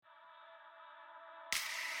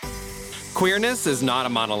Queerness is not a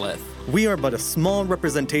monolith. We are but a small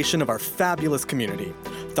representation of our fabulous community.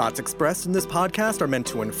 Thoughts expressed in this podcast are meant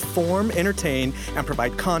to inform, entertain, and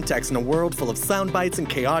provide context in a world full of sound bites and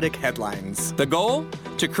chaotic headlines. The goal?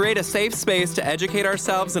 To create a safe space to educate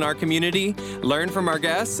ourselves and our community, learn from our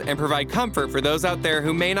guests, and provide comfort for those out there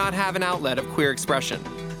who may not have an outlet of queer expression.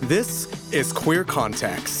 This is Queer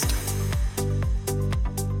Context.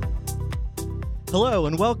 Hello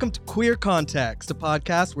and welcome to Queer Context, a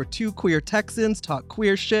podcast where two queer Texans talk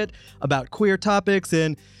queer shit about queer topics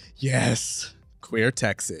in, yes, queer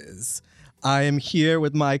Texas. I am here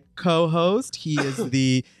with my co-host. He is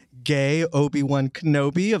the gay Obi-Wan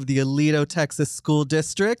Kenobi of the Aledo, Texas School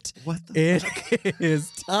District. What the It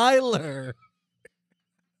is Tyler.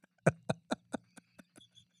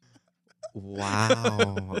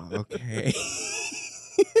 Wow. Okay.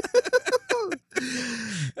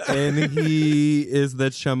 And he is the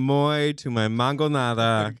chamoy to my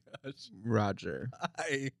mangonada, Roger.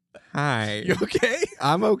 Hi. You okay?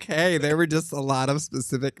 I'm okay. There were just a lot of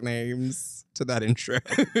specific names to that intro.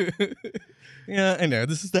 Yeah, I know.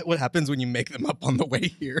 This is what happens when you make them up on the way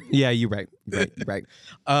here. Yeah, you're right. You're right.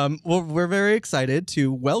 Well, we're very excited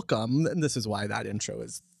to welcome, and this is why that intro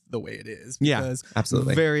is the way it is. Yeah,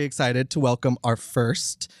 absolutely. Very excited to welcome our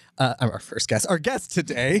guest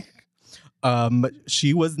today.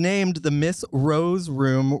 She was named the Miss Rose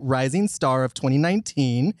Room Rising Star of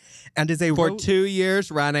 2019 and is a For 2 years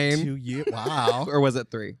running. 2 years. Wow. Or was it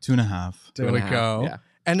 3? 2.5. There we go. Yeah.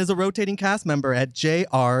 And is a rotating cast member at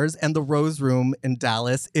JR's and the Rose Room in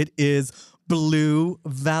Dallas. It is Blue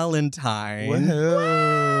Valentine.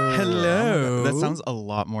 Whoa. Hello. That sounds a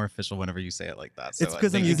lot more official whenever you say it like that. So It's 'cause I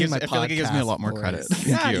think I'm using my I feel like it gives me a lot more podcast credit. voice. Thank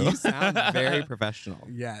Yeah, you. you sound very professional.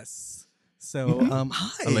 Yes. So,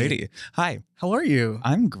 hi. A lady. Hi. How are you?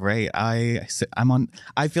 I'm great. I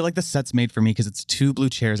feel like the set's made for me because it's 2 blue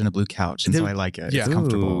chairs and a blue couch, and so I like it. Yeah. It's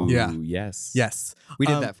comfortable. Ooh, Yeah. Yes. Yes. We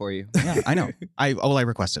did that for you. Yeah, I know. I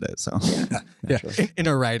requested it, so Yeah. In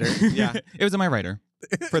a writer. Yeah. it was in my writer.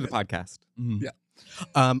 For the podcast. Mhm. Yeah.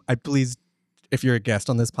 If you're a guest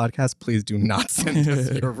on this podcast, please do not send us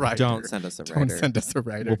your writer. Don't send us a writer. Don't send us a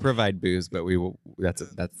writer. We'll provide booze, but we will. That's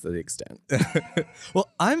the extent. Well,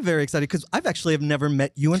 I'm very excited because I've never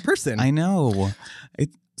met you in person. I know.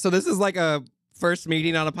 So this is like a first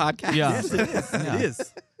meeting on a podcast. Yeah. Yes, it is. Yeah. It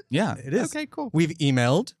is. Yeah. It is. Okay, cool. We've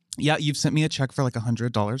emailed. Yeah, you've sent me a check for like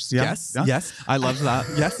 $100. Yeah. Yes. Yeah. Yes. I love that.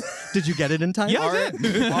 Yes. Did you get it in time? Yeah, I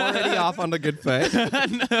Already off on a good foot.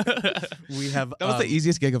 We have. That was the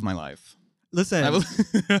easiest gig of my life. Listen.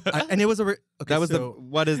 And it was okay, That was so,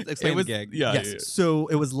 what is explain the gig? Yeah. Yes. So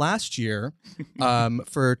it was last year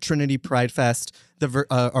for Trinity Pride Fest,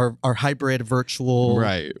 our hybrid virtual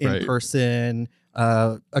Right. in-person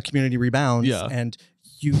a community rebounds. Yeah. And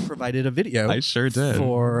you provided a video. I sure did.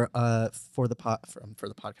 For the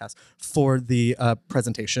podcast, for the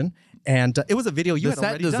presentation. And it was a video you The had set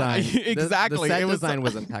already design. done. Exactly. The set It was- design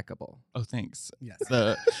was impeccable. Oh, thanks. Yes.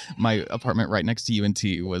 My apartment right next to UNT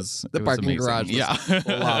was The it was parking amazing. garage was Yeah.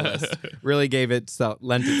 flawless. Really lent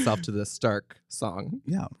itself to the Stark song.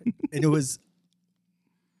 Yeah. And it was,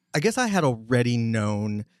 I guess I had already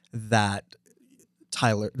known that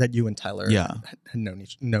you and Tyler Yeah. had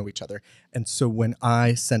know each other. And so when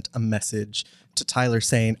I sent a message to Tyler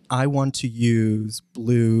saying, I want to use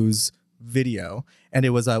Blue's video, and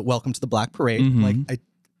it was a Welcome to the Black Parade, Mhm.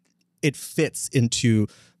 it fits into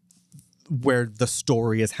where the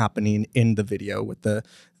story is happening in the video with the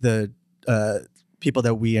people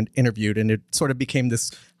that we interviewed, and it sort of became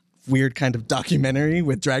this weird kind of documentary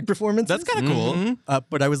with drag performances. That's kind of cool. Mhm.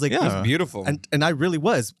 But I was like, Yeah. It was beautiful. and I really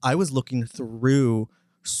was. I was looking through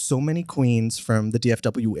so many queens from the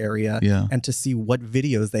DFW area, Yeah. and to see what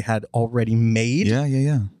videos they had already made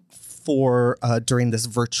Yeah. for during this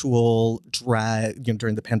virtual drag,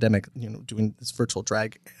 during the pandemic, doing this virtual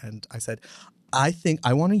drag. And I said, I think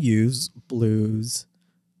I want to use Blue's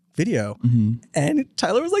video. Mm-hmm. And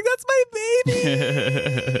Tyler was like, that's my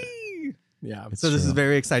baby. yeah. So this is true.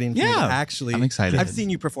 very exciting for me to Yeah. actually. I'm excited. I've seen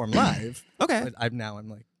you perform live. Okay. But I'm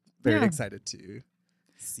like very Yeah. excited to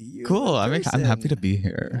see you. Cool. in I'm happy to person. be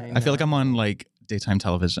here. I I feel like I'm on like daytime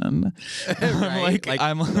television. Right?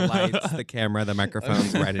 I'm the lights, the camera, the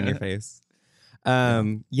microphones right in your face.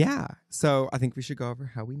 Yeah. So I think we should go over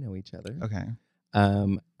how we know each other. Okay.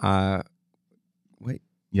 Wait.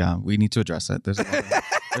 Yeah, we need to address it. There's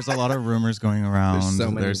a lot of rumors going around. There's so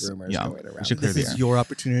many rumors yeah, going around. We should clear This the is air. your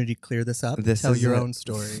opportunity to clear this up. This Tell is your it. own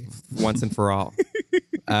story. Once and for all.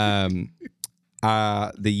 The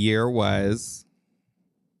year was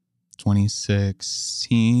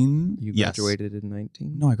 2016. you Yes. graduated in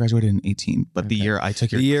 19. No, I graduated in 18. But the Okay. year I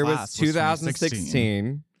took your The year class was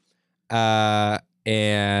 2016.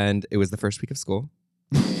 And it was the first week of school.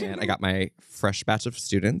 And I got my fresh batch of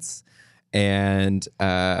students. And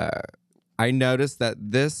I noticed that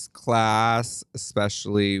this class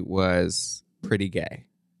especially was pretty gay.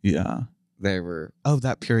 Yeah. They were. Oh,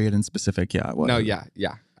 that period in specific. Yeah. It was. No, yeah,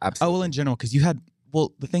 absolutely. Oh, well, in general, because you had.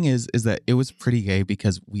 Well, the thing is that it was pretty gay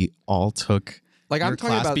because we all took like your I'm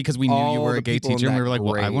talking class about because we knew you were a gay teacher, and we were like,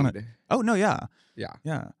 well, I want to. Oh no, yeah,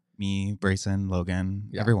 yeah. Me, Brayson, Logan,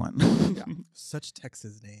 Yeah. everyone. Yeah. Such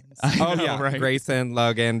Texas names. I Oh know, yeah, right? Grayson,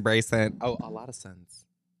 Logan, Brayson. Oh, a lot of sons.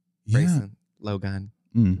 Yeah. Brayson, Logan.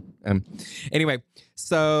 Mm. Anyway,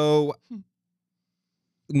 so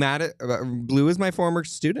Blue is my former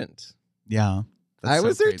student. Yeah. I That's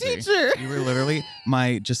was so her crazy. teacher. You were literally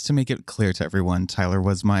just to make it clear to everyone, Tyler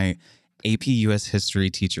was my AP US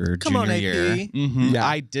history teacher Come on, junior year. AP. Mhm.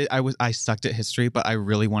 Yeah. I sucked at history, but I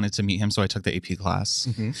really wanted to meet him, so I took the AP class.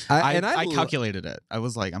 I calculated it. I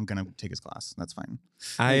was like, I'm gonna take his class. That's fine.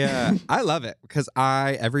 I love it because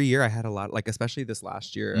every year I had a lot, like especially this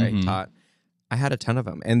last year I had a ton of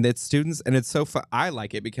them, and it's students, and it's so fun. I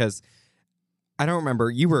like it because I don't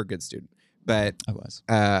remember, you were a good student, but I was.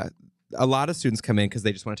 A lot of students come in because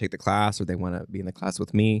they just want to take the class or they want to be in the class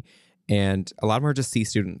with me. And a lot of them are just C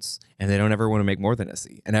students and they don't ever want to make more than a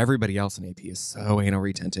C. And everybody else in AP is so anal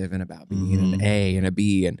retentive and about being an A and a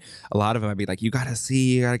B. And a lot of them I'd be like, you got a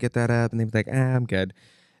C, you got to get that up. And they'd be like, I'm good.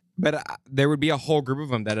 But there would be a whole group of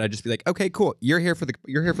them that I'd just be like, okay, cool. You're here for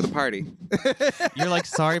the party. You're like,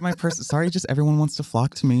 sorry, just everyone wants to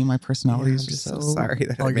flock to me. My personality is just so sorry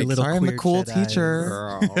that All your little sorry, I'm a queer cool Jedis.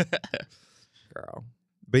 teacher. Girl.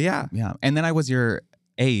 But yeah. Yeah. And then I was your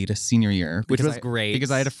aide senior year. Which because was great.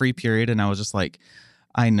 Because I had a free period and I was just like,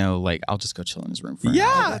 I know, like, I'll just go chill in his room for an Yeah.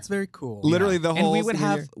 hour. Oh, that's very cool. Literally the whole And we would senior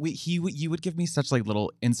have you would give me such like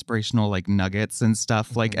little inspirational like nuggets and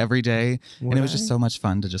stuff like every day. And it was just so much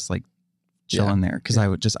fun to just like chill in there because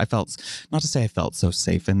I felt, not to say I felt so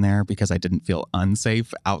safe in there because I didn't feel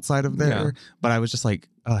unsafe outside of there, but I was just like,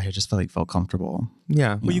 oh, I just felt comfortable.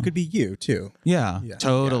 Yeah. Well, you could be you too. Yeah, Yeah.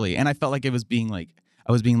 totally. And I felt like I was being like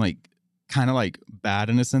kind of like bad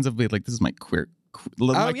in a sense of being like, this is my cool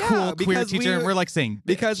queer because teacher, and we're like saying bitch.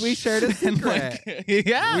 Because we shared a secret. We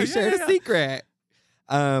shared a secret.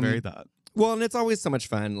 Very that. Well, and it's always so much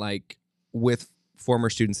fun, like with former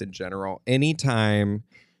students in general. Anytime,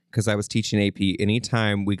 because I was teaching AP,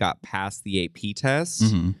 anytime we got past the AP test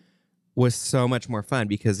was so much more fun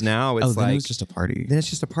because now it's then like it was just a party. Then it's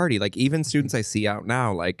just a party. Like even students I see out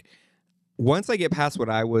now, like once I get past what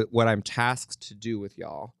I'm tasked to do with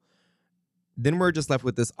y'all, then we're just left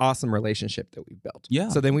with this awesome relationship that we've built. Yeah.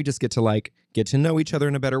 So then we just get to know each other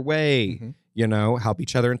in a better way, you know, help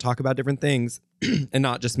each other and talk about different things and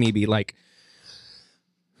not just me be like,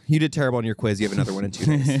 you did terrible on your quiz. You have another one in 2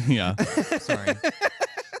 days. Yeah. Sorry.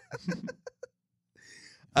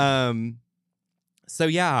 So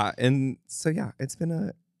yeah,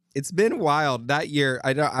 it's been wild that year.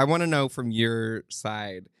 I want to know from your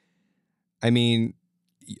side. I mean,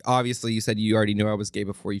 obviously you said you already knew I was gay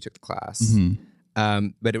before you took the class.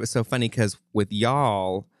 But it was so funny because with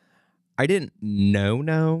y'all, I didn't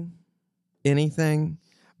know anything,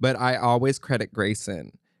 but I always credit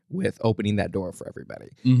Grayson with opening that door for everybody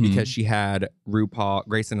because she had RuPaul.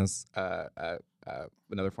 Grayson is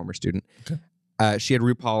another former student. Okay. She had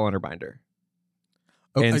RuPaul on her binder.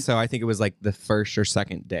 Oh, and so I think it was like the first or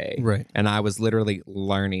second day. Right. And I was literally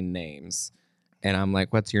learning names. And I'm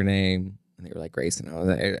like, what's your name? And they were like, Grayson.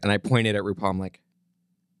 And I pointed at RuPaul. I'm like,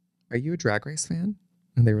 are you a Drag Race fan?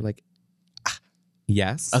 And they were like,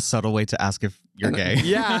 yes. A subtle way to ask if you're gay.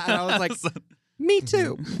 Yeah. And I was like, me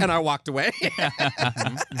too. And I walked away.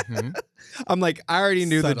 I'm like, I already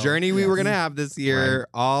knew the journey we were going to have this year,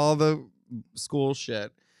 all the school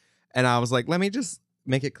shit. And I was like, let me just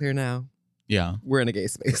make it clear now. Yeah. We're in a gay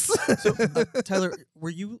space. So, Tyler, were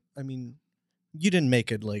you, I mean, you didn't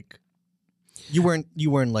make it like, you weren't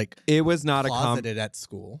like, it was not closeted at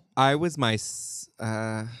school. I was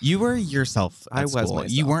you were yourself at I was school.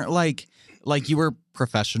 myself. You weren't like you were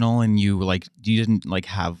professional and you didn't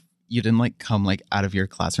come like out of your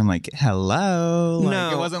classroom like, hello. Like,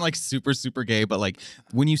 No. it wasn't like super, super gay, but like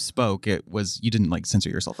when you spoke, you didn't like censor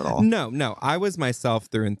yourself at all. No. I was myself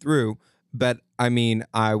through and through. But I mean,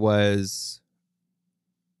 I was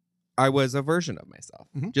a version of myself,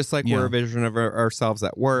 just like we're a version of ourselves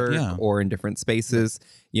at work or in different spaces.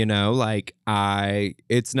 You know, like I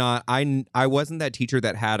wasn't that teacher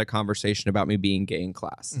that had a conversation about me being gay in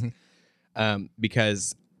class,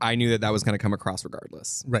 because I knew that was going to come across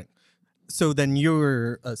regardless. Right. So then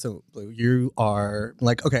you are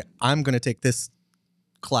like, okay, I'm going to take this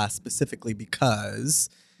class specifically because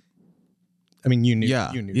I mean, you knew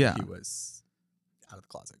Yeah, you knew yeah. that he was out of the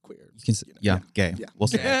closet queer. You can say, You know, gay. Yeah. We'll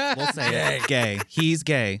say it. We'll say it. Gay. He's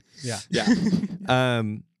gay. Yeah. Yeah.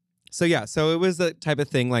 So it was the type of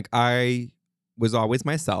thing, like I was always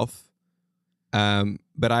myself.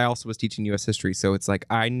 But I also was teaching U.S. history. So it's like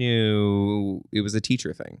I knew it was a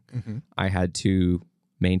teacher thing. Mm-hmm. I had to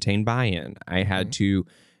maintain buy-in. I had to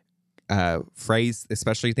phrase,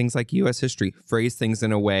 especially things like U.S. history, phrase things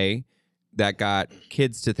in a way that got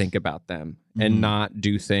kids to think about them and not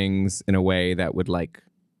do things in a way that would like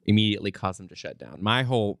immediately cause them to shut down. My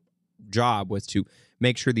whole job was to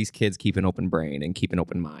make sure these kids keep an open brain and keep an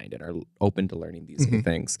open mind and are open to learning these new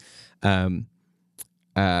things.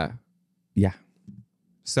 Yeah.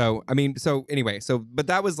 So, I mean, but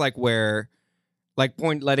that was like where, like,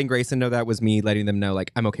 letting Grayson know that was me, letting them know,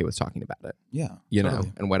 like, I'm okay with talking about it. Yeah. You totally.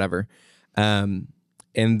 know, and whatever. And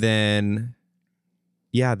then,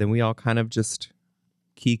 then we all kind of just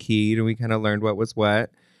kikied and we kind of learned what was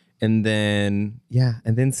what. And then,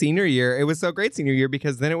 senior year, it was so great senior year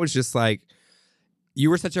because then it was just like, you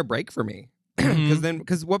were such a break for me.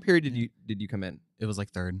 Because what period did you come in? It was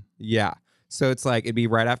like third. Yeah. So it's like, it'd be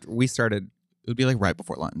right after we started. It would be like right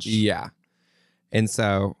before lunch. Yeah. And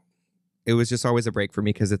so it was just always a break for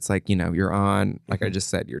me because it's like, you know, you're on, like I just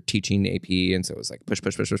said, you're teaching AP. And so it was like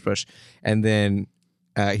push. And then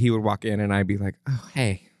he would walk in and I'd be like, oh,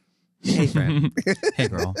 hey friend. Hey,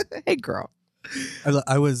 girl. Hey, girl.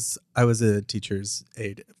 I was a teacher's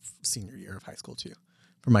aide senior year of high school too,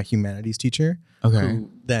 for my humanities teacher. Okay.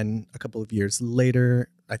 Who then a couple of years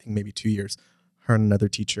later, I think maybe 2 years, her and another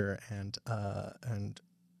teacher and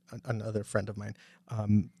another friend of mine,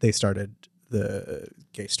 they started the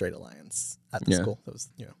Gay Straight Alliance at the school. That was,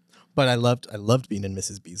 you know, but I loved being in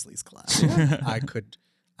Mrs. Beasley's class. I could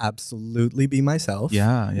absolutely be myself.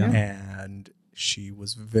 Yeah. And she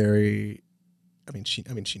was very, she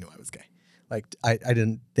knew I was gay. Like I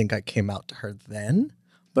didn't think I came out to her then,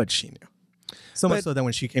 but she knew. So much so that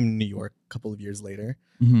when she came to New York a couple of years later,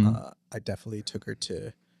 I definitely took her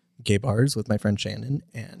to gay bars with my friend Shannon,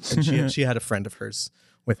 and she had a friend of hers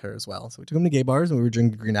with her as well. So we took them to gay bars and we were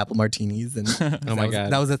drinking green apple martinis, and God,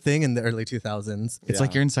 that was a thing in the early 2000s. It's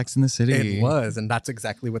like you're in Sex in the City. It was, and that's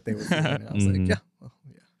exactly what they were doing. And I was like, yeah.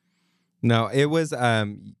 No, it was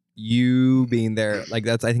you being there. Like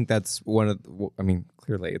I think that's one of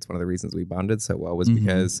clearly it's one of the reasons we bonded so well was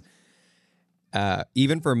because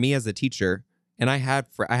even for me as a teacher, and I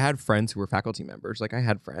had friends who were faculty members. Like I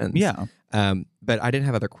had friends. Yeah. But I didn't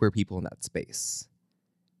have other queer people in that space.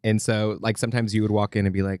 And so like sometimes you would walk in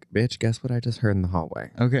and be like, bitch, guess what I just heard in the hallway?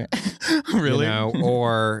 Okay. Really? You know,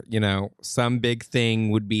 or, you know, some big thing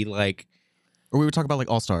would be like, or we would talk about like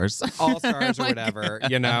All Stars. All Stars or whatever,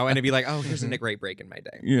 you know, and it'd be like, oh, here's a great break in my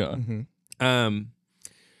day. Yeah.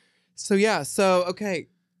 So okay.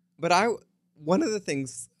 But one of the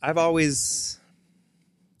things I've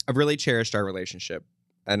really cherished our relationship,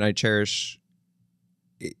 and I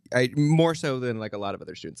more so than like a lot of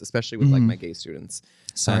other students, especially with like my gay students.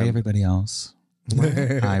 Sorry, everybody else.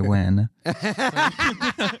 I win.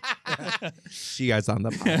 She guys on the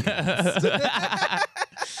podcast.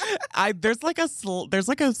 There's like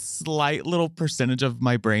a slight little percentage of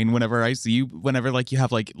my brain whenever I see you, whenever like you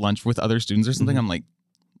have like lunch with other students or something, I'm like,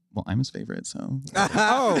 well, I'm his favorite, so.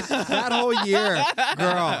 Oh, that whole year,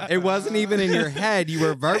 girl, it wasn't even in your head. You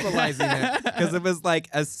were verbalizing it because it was like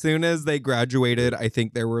as soon as they graduated, I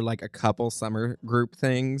think there were like a couple summer group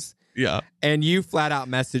things. Yeah. And you flat out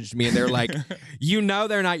messaged me and they're like, you know,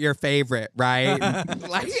 they're not your favorite, right?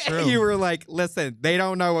 Like you were like, listen, they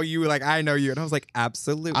don't know what you like. I know you. And I was like,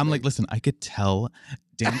 absolutely. I'm like, listen, I could tell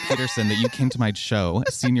Dan Peterson that you came to my show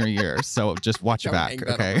senior year. So just watch your back.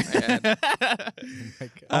 Okay.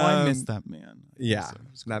 I miss that man. Yeah.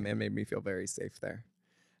 That man made me feel very safe there.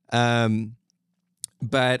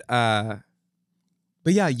 But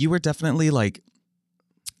yeah, you were definitely like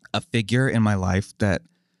a figure in my life that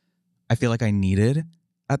I feel like I needed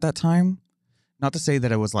at that time. Not to say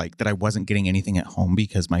that it was like that I wasn't getting anything at home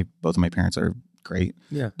because both of my parents are great.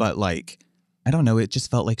 Yeah. But like, I don't know, it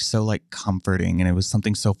just felt like so like comforting, and it was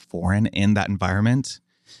something so foreign in that environment.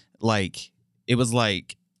 Like it was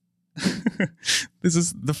like this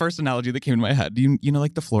is the first analogy that came in my head. You know,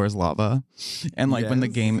 like the floor is lava, and like when the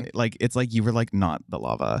game, like it's like you were like not the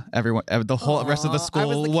lava. Everyone, the whole rest of the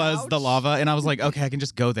school was the lava, and I was like, okay, I can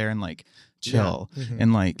just go there and like chill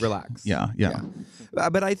and like relax. Yeah.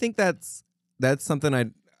 But I think that's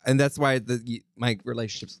something and that's why my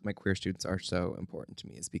relationships with my queer students are so important to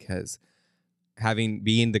me, is because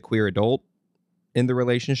being the queer adult in the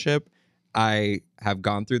relationship, I have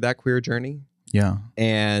gone through that queer journey. Yeah.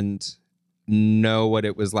 And know what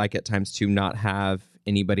it was like at times to not have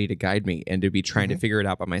anybody to guide me and to be trying to figure it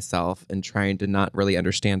out by myself and trying to not really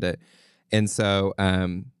understand it. And so,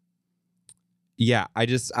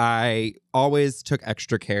 I always took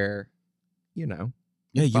extra care, you know.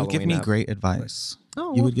 Yeah, you would give following me up. great advice. Oh,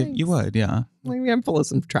 You well, would give, you would, yeah. Maybe I'm full of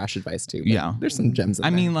some trash advice too. But Yeah. there's some gems in I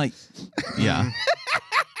there. mean, like, yeah.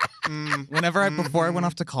 Before I went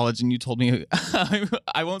off to college and you told me,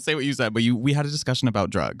 I won't say what you said, but we had a discussion about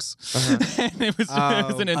drugs. And it was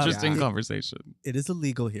an interesting conversation. It is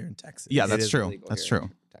illegal here in Texas. Yeah, It that's is true. illegal That's here true.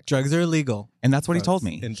 in Texas. Drugs are illegal. And that's what he told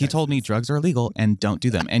Drugs me. in He told me Texas. drugs are illegal and don't do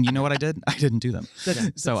them. And you know what I did? I didn't do them.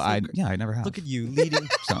 So I never have. Look at you leading.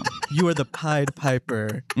 So. You are the Pied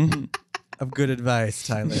Piper of good advice,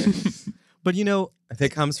 Tyler. But you know, If it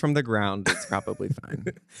comes from the ground, it's probably fine.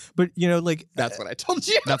 but you know, like That's what I told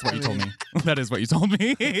you. That's what you told me. That is what you told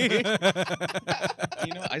me.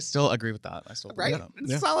 You know, I still agree with that. I still agree Right? with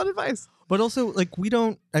that. It's solid advice. But also, like, we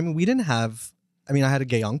didn't have. I mean, I had a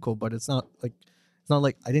gay uncle, but it's not like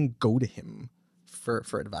I didn't go to him for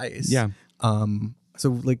advice. Yeah. So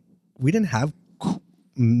like, we didn't have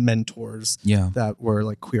mentors. Yeah. That were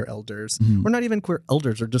like queer elders, or not even queer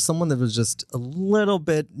elders, or just someone that was just a little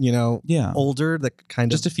bit, Yeah. older. That kind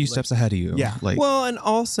Just of a few steps ahead of you. Yeah. Like, Well, and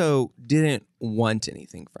also didn't want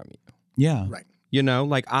anything from you. yeah. Right. You know,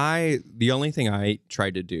 like the only thing I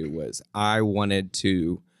tried to do was I wanted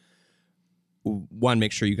to, one,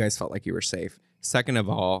 make sure you guys felt like you were safe. Second of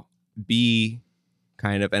all, be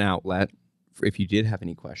kind of an outlet for if you did have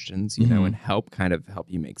any questions, you know, and help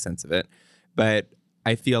you make sense of it. But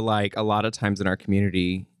I feel like a lot of times in our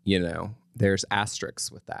community, you know, there's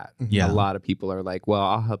asterisks with that. Yeah. A lot of people are like, well,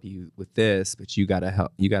 I'll help you with this, but you got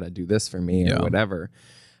to do this for me or whatever.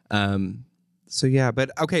 So yeah, but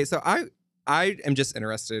okay. So I am just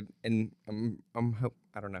interested in, I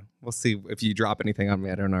don't know. We'll see if you drop anything on me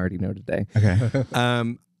I don't already know today. Okay.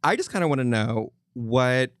 I just kind of want to know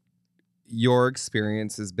what your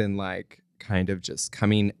experience has been like, kind of just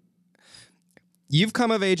you've come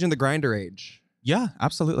of age in the grinder age. Yeah,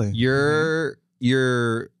 absolutely. You're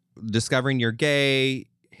discovering you're gay,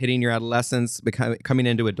 hitting your adolescence, coming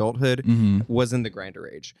into adulthood was in the grinder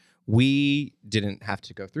age. We didn't have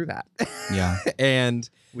to go through that. Yeah. And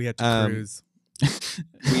we had to cruise.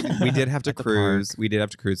 we did have to At the cruise. park. We did have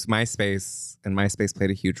to cruise. MySpace played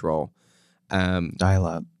a huge role. Dial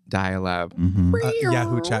up.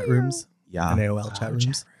 Yahoo chat rooms Yeah. and AOL chat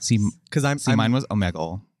rooms. See, Because I'm mine was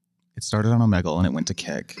Omegle. It started on Omegle and it went to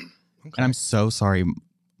Kick. And I'm so sorry,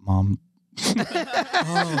 Mom.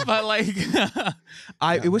 But like,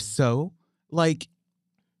 it was so like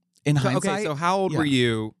in hindsight. Okay, so how old yeah. were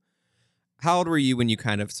you? How old were you when you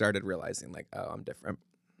kind of started realizing like, oh, I'm different?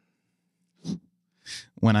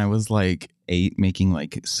 When I was like 8, making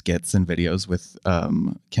like skits and videos with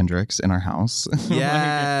Kendricks in our house.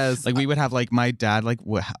 Yes. Like we would have like my dad like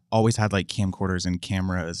always had like camcorders and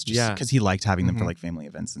cameras just because he liked having them for like family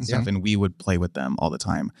events and stuff, and we would play with them all the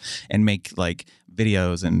time and make like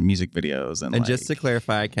videos and music videos and like, just to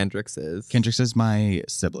clarify, Kendricks is my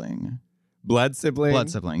sibling, blood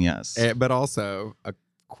sibling, yes, but also a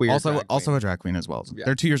queer, also a drag queen as well. Yeah.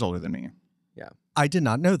 They're 2 years older than me. I did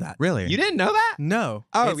not know that. Really? You didn't know that? No.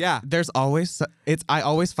 Oh, Yeah. There's always I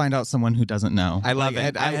always find out someone who doesn't know. I love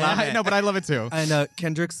it. I love it. No, but I love it too. And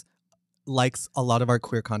Kendricks likes a lot of our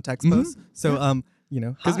queer context posts. So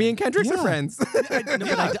Because me and Kendricks are friends.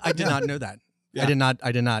 I did not know that. Yeah. I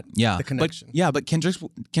did not. Yeah, The connection. But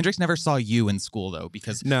Kendricks never saw you in school though,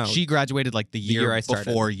 because she graduated like the year I started.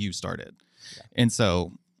 before you started, and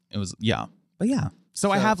so it was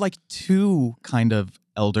So I have like 2 kind of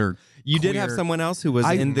elder. You did have queer- someone else who was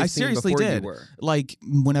in this I scene seriously before did. you were. Like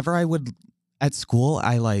whenever I would at school,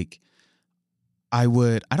 I don't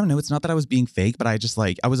know. It's not that I was being fake, but I just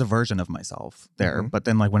like I was a version of myself there. But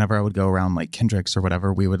then like whenever I would go around like Kendricks or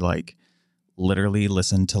whatever, we would like literally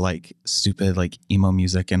listen to like stupid like emo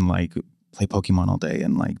music and like play Pokemon all day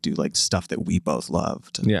and like do like stuff that we both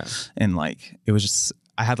loved. Yeah. And like it was just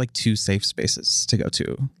I had like 2 safe spaces to go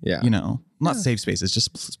to. Yeah. Not safe spaces,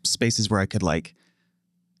 just spaces where I could like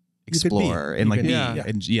explore and like be.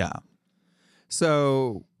 And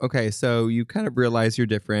So, okay, so you kind of realize you're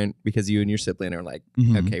different because you and your sibling are like,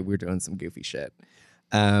 okay, we're doing some goofy shit.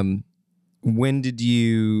 When did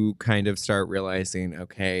you kind of start realizing,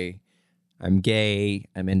 okay, I'm gay,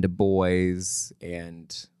 I'm into boys,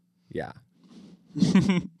 and yeah.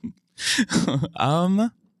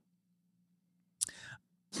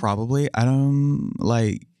 Probably I don't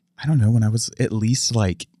know, when I was at least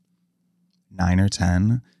like 9 or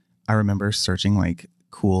 10, I remember searching like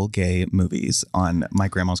cool gay movies on my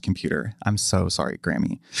grandma's computer. I'm so sorry,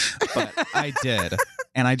 Grammy. But I did.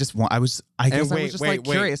 And I just want, I guess I was just like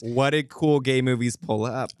curious. What did cool gay movies pull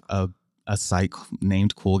up? A site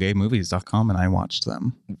named coolgaymovies.com, and I watched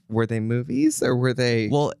them. Were they movies or were they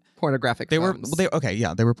pornographic films? They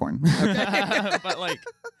were porn. But like,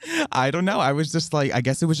 I don't know. I was just like, I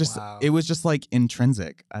guess it was just like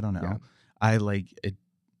intrinsic. I don't know. Yeah. I like it.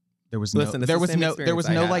 There was no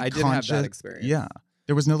I like conscious. Yeah.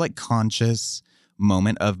 There was no like conscious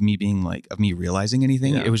moment of me being like, of me realizing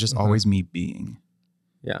anything. Yeah. It was just always me being.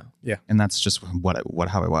 Yeah. Yeah. And that's just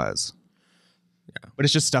how I was. Yeah. But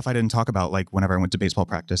it's just stuff I didn't talk about, like whenever I went to baseball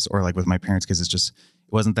practice or like with my parents, because it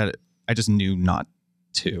wasn't that I just knew not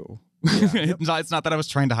to. Yeah. It's not that I was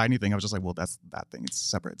trying to hide anything. I was just like, well, that's that thing. It's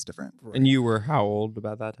separate. It's different. Right. And you were how old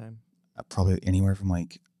about that time? Probably anywhere from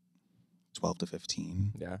like 12 to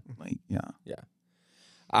 15. Yeah. Like, yeah. Yeah.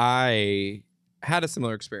 I had a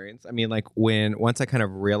similar experience. I mean, like once I kind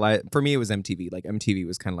of realized, for me, it was MTV. Like MTV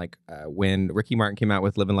was kind of like when Ricky Martin came out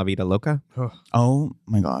with "Livin' La Vida Loca." Oh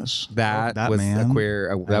my gosh, that was man. a queer.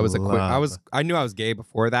 I knew I was gay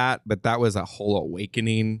before that, but that was a whole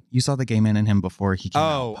awakening. You saw the gay man in him before he came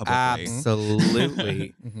out publicly.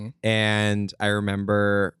 Absolutely. And I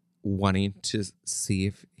remember wanting to see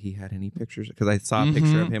if he had any pictures because I saw a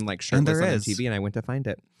picture of him like shirtless on MTV, and I went to find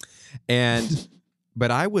it. And but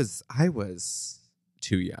I was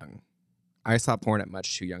too young. I saw porn at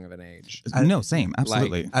much too young of an age. No, same,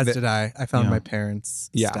 absolutely. As did I. I found my parents'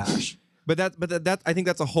 stash. But that I think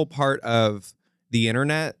that's a whole part of the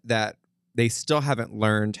internet that they still haven't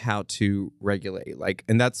learned how to regulate. Like,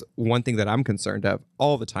 and that's one thing that I'm concerned of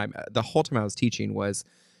all the time. The whole time I was teaching was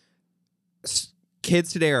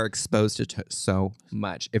kids today are exposed to so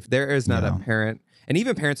much. If there is not a parent, and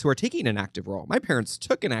even parents who are taking an active role. My parents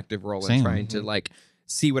took an active role in trying to like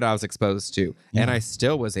see what I was exposed to. Yeah. And I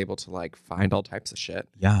still was able to like find all types of shit.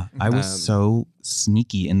 Yeah. I was so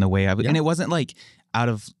sneaky in the way I would, and it wasn't like out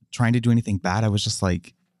of trying to do anything bad. I was just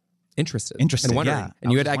like interested and wondering. Yeah.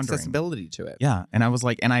 And you had accessibility to it. Yeah. And I was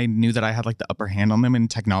like, and I knew that I had like the upper hand on them in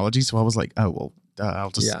technology. So I was like, oh, well,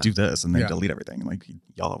 I'll just do this and then delete everything. Like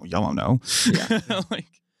y'all won't know. Yeah. Like,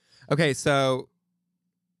 okay. So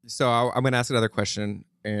I'm going to ask another question,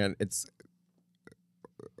 and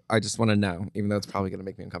I just want to know, even though it's probably going to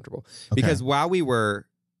make me uncomfortable, because while you were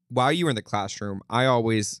in the classroom, I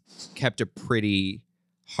always kept a pretty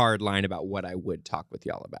hard line about what I would talk with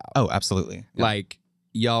y'all about. Oh, absolutely. Yeah. Like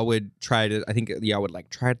y'all would try to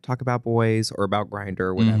talk about boys or about Grindr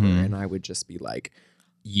or whatever, and I would just be like,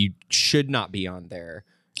 you should not be on there.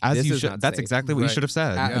 As you should. That's exactly what you should have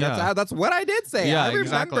said. That's what I did say. Yeah, I remember.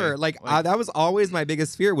 exactly. Like that was always my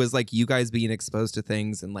biggest fear, was like you guys being exposed to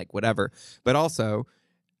things and like whatever. But also,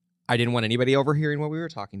 I didn't want anybody overhearing what we were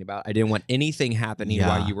talking about. I didn't want anything happening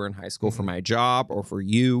while you were in high school for my job or for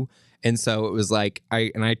you. And so it was like I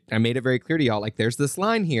made it very clear to y'all, like there's this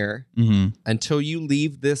line here until you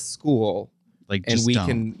leave this school, like, and we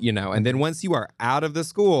can, and then once you are out of the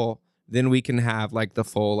school, then we can have like the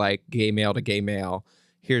full like gay male to gay male.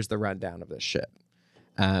 Here's the rundown of this shit.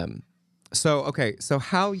 So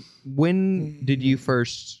when did you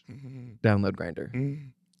first download Grindr?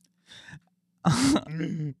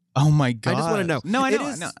 Oh my god! I just want to know. No,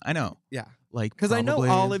 I know. Yeah, like because I know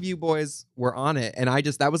all of you boys were on it, and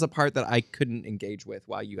that was a part that I couldn't engage with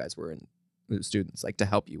while you guys were students, like to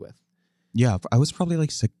help you with. Yeah, I was probably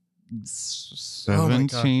like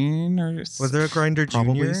 17 or was there a Grindr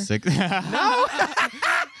probably Junior? 6. No.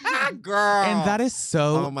 Girl. And that is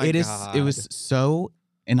so. Oh my God. It was so.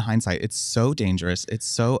 In hindsight, it's so dangerous. It's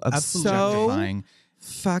so objectifying.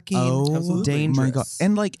 Fucking dangerous. My God.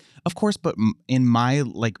 And like, of course, but in my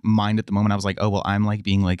like mind at the moment, I was like, oh well, I'm like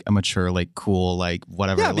being like a mature, like cool, like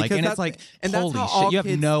whatever. Yeah, like, and it's like, holy shit, you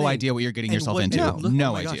have no idea what you're getting yourself into.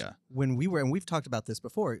 No idea. Gosh, when we were, and we've talked about this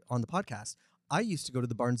before on the podcast, I used to go to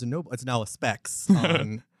the Barnes and Noble. It's now a Specs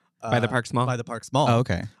on by the Parks Mall. By the Parks Mall. Oh,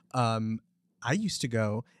 okay. I used to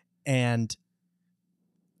go, and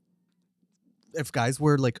if guys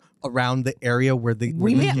were like around the area where the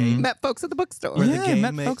met folks at the bookstore, where the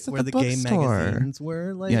gay magazines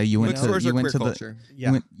were, like, you went to culture.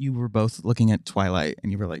 You were both looking at Twilight,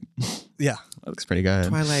 and you were like, yeah, that looks pretty good.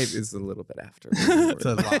 Twilight is a little bit after. It's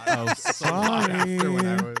a lot. Oh, sorry. After when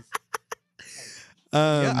I was.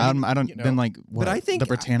 I don't been like, what, but I think the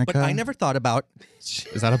Britannica. But I never thought about.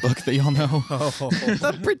 Is that a book that y'all know?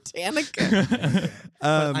 The Britannica.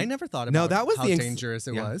 But I never thought about that was how dangerous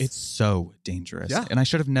it was. It's so dangerous. Yeah. And I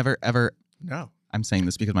should have never ever. No. I'm saying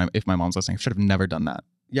this because if my mom's listening, I should have never done that.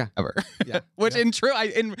 Yeah. Ever. Yeah. Which in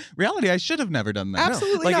reality, I should have never done that.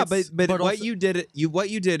 Absolutely not. But what also, you did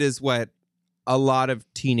is what a lot of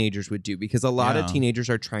teenagers would do, because a lot of teenagers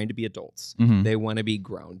are trying to be adults. They want to be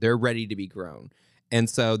grown. They're ready to be grown. And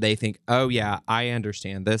so they think, oh yeah, I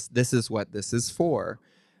understand this. This is what this is for.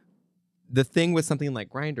 The thing with something like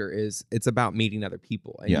Grindr is it's about meeting other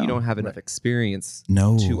people, and you don't have enough experience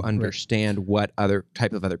to understand what other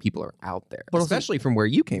type of other people are out there, but especially from where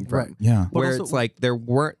you came from. Right. Yeah. Where it's like there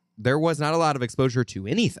was not a lot of exposure to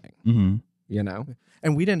anything, you know?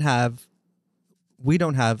 And we don't have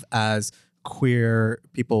as queer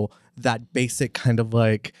people that basic kind of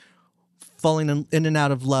like falling in and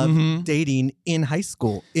out of love, dating in high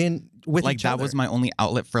school, with like each that other. was my only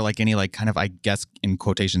outlet for like any like kind of, I guess in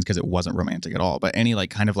quotations, because it wasn't romantic at all, but any like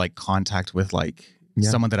kind of like contact with like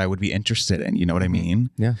someone that I would be interested in, you know what I mean?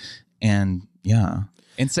 Yeah. And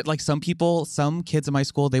instead, like some kids in my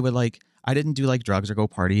school, they would like, I didn't do like drugs or go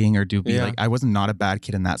partying or like, I was not a bad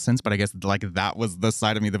kid in that sense, but I guess like that was the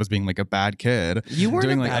side of me that was being like a bad kid. You weren't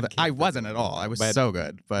doing a like bad kid, I wasn't at all. I was so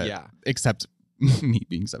good, but except me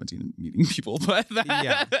being 17 and meeting people, but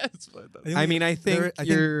I mean, I think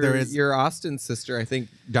your Austin's sister, I think,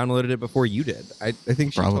 downloaded it before you did. I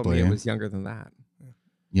think she told me it was younger than that.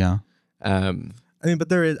 Yeah. I mean,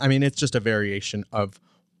 but it's just a variation of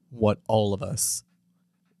what all of us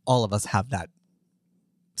have that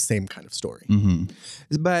same kind of story.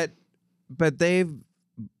 But they've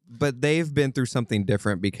been through something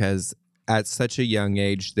different because at such a young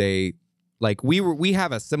age they like we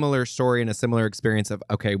have a similar story and a similar experience of,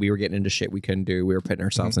 okay, we were getting into shit we couldn't do, we were putting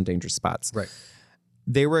ourselves in dangerous spots. Right.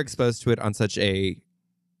 They were exposed to it on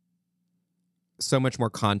so much more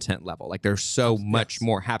content level. Like there's so much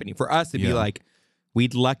more happening for us to be like,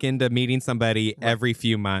 we'd luck into meeting somebody every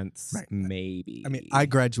few months, maybe. I mean, I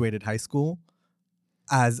graduated high school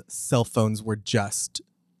as cell phones were just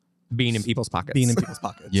being in people's pockets.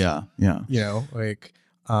 Yeah. You know, like,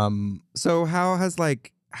 so how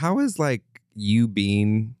is you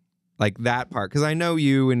being like that part? Because I know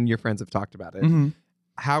you and your friends have talked about it.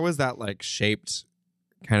 How is that like shaped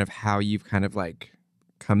kind of how you've kind of like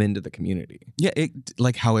come into the community? Yeah, it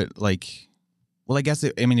like how it like. Well, I guess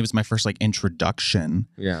it was my first like introduction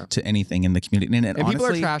to anything in the community, and honestly, people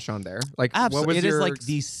are trash on there. Like, absolutely, it is like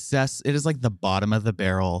it is like the bottom of the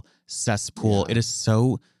barrel cesspool. It is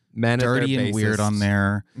so dirty and weird on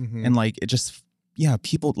there, and like it just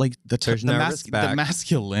people like the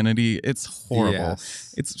masculinity. It's horrible.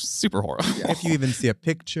 Yes. It's super horrible. If you even see a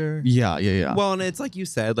picture, Well, and it's like you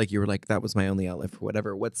said, like you were like, that was my only outlet for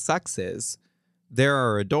whatever. What sucks is there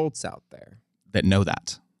are adults out there that know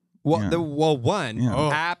that. Well,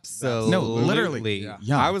 absolutely. No, literally.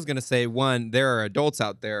 Yeah. I was going to say, there are adults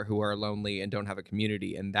out there who are lonely and don't have a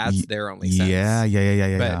community, and that's their only sense.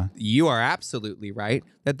 Yeah. But you are absolutely right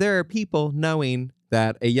that there are people knowing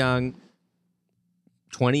that a young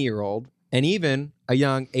 20-year-old and even a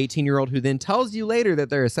young 18-year-old who then tells you later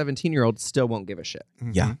that they're a 17-year-old still won't give a shit.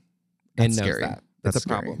 Yeah. And That's knows scary. that. That's a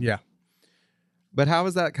scary. problem. Yeah. But how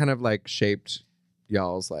has that kind of like shaped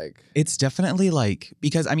y'all's like? It's definitely like,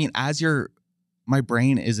 because I mean, my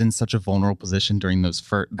brain is in such a vulnerable position during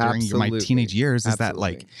my teenage years, is that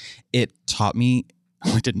like it taught me,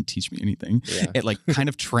 it didn't teach me anything. It like kind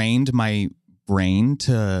of trained my brain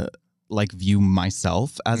to like view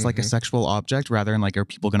myself as like a sexual object, rather than like, are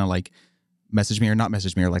people gonna like message me or not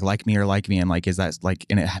message me, or like me or like me, and like, is that like,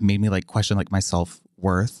 and it made me like question like my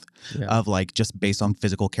self-worth of like just based on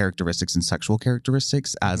physical characteristics and sexual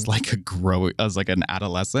characteristics as like as like an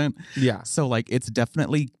adolescent. So like it's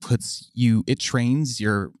definitely it trains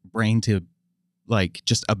your brain to like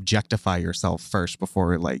just objectify yourself first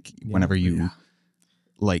before like whenever you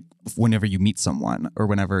like whenever you meet someone or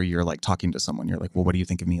whenever you're like talking to someone, you're like, well, what do you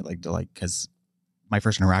think of me? Like, because my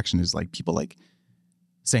first interaction is like people like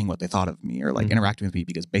saying what they thought of me or like interacting with me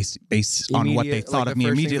because based on what they thought of me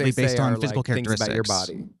immediately based on physical characteristics. About your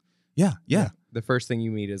body. Yeah. The first thing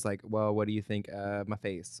you meet is like, well, what do you think of my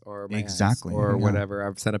face or my ass exactly or whatever?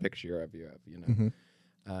 I've sent a picture of you,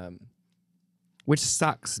 which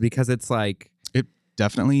sucks because it's like it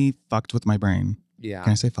definitely fucked with my brain. Yeah.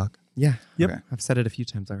 Can I say fuck? Yeah. Yep. Okay. I've said it a few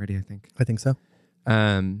times already, I think. I think so.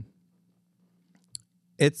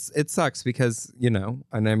 It sucks because,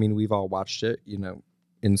 and I mean, we've all watched it,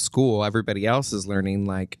 in school, everybody else is learning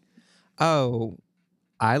like, oh,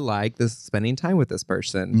 I like spending time with this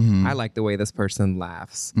person. I like the way this person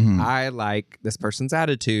laughs. I like this person's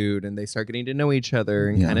attitude, and they start getting to know each other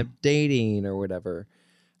and kind of dating or whatever.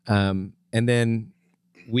 And then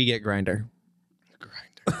we get Grindr.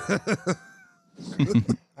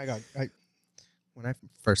 When I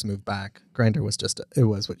first moved back, Grindr was it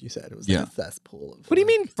was what you said. It was like a cesspool of. What do you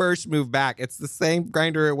mean first move back? It's the same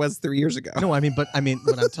Grindr it was 3 years ago. No, what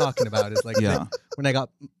I'm talking about is like when I got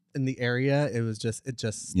in the area, it was just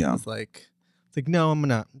was like It's like, no, I'm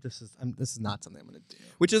not. This is not something I'm gonna do.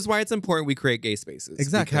 Which is why it's important we create gay spaces.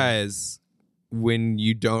 Exactly. Because when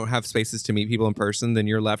you don't have spaces to meet people in person, then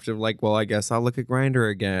you're left of like, well, I guess I'll look at Grindr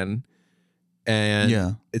again.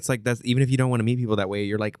 And it's like that's even if you don't want to meet people that way,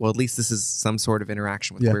 you're like, well, at least this is some sort of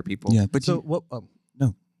interaction with queer people. Yeah, but So what?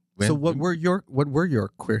 no. So what were your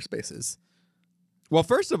queer spaces? Well,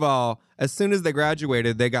 first of all, as soon as they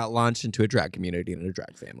graduated, they got launched into a drag community and a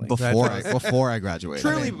drag family. before I graduated.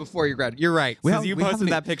 Truly before you graduated. You're right. Because you posted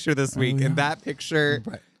that picture this week, and that picture,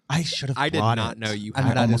 I should have. I did brought not it. know you.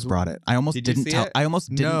 I almost brought it. I almost Did you didn't see tell. it? I almost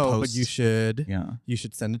didn't No, post. but you should. Yeah. You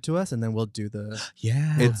should send it to us, and then we'll do the.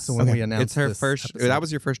 Yeah. It's So when we announce It's her this first. episode. That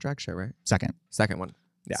was your first drag show, right? Second. Second one.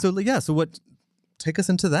 Yeah. So what? Take us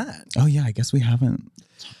into that. Oh yeah, I guess we haven't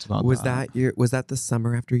talked about Was that the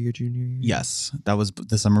summer after your junior year? Yes, that was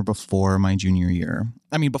the summer before my junior year.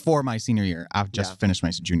 I mean, before my senior year. I've just finished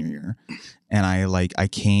my junior year, and I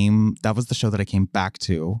came. That was the show that I came back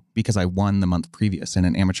to because I won the month previous in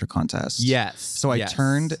an amateur contest. Yes. So I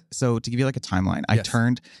turned. So to give you like a timeline, I Yes.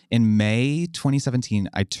 turned in May 2017.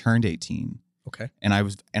 I turned 18. Okay. And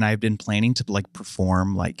I've been planning to like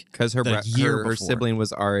perform like Because her the year her before. sibling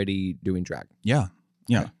was already doing drag yeah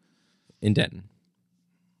in Denton.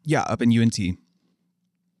 up in UNT.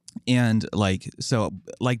 And like so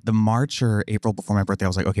like the March or April before my birthday, I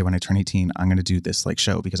was like, okay, when I turn 18, I'm gonna do this like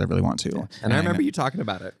show because I really want to. And I remember you talking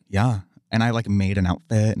about it. Yeah. And I like made an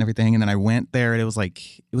outfit and everything. And then I went there and it was like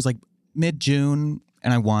mid-June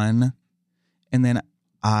and I won. And then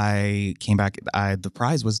I came back. The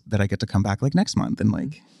prize was that I get to come back like next month and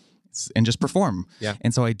like and just perform. Yeah.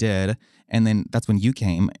 And so I did. And then that's when you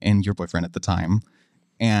came and your boyfriend at the time.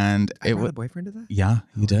 And I it brought was a boyfriend to that? yeah,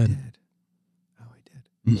 you did. Oh, I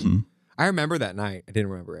did. Mm-hmm. I remember that night. I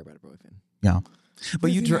didn't remember I brought a boyfriend. Yeah.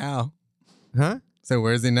 But you now? Huh? So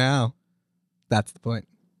where's he now? That's the point.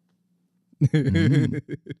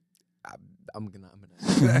 I'm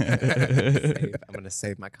gonna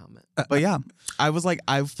save my comment. But yeah, I was like,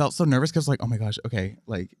 I felt so nervous because like, oh my gosh, okay,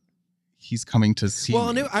 like he's coming to see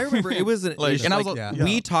Well, me. and I remember it was an Like, issue. and I was like, like, yeah.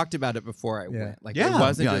 we talked about it before I Yeah. went. Like Yeah. it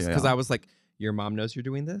wasn't Yeah, just yeah, because yeah. I was like, your mom knows you're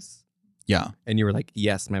doing this? Yeah. And you were like,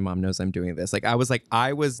 yes, my mom knows I'm doing this. Like I was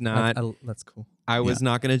not That's cool. I was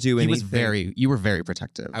not gonna do He anything. you were very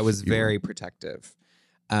protective. I was You were- very protective.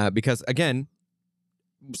 Because again,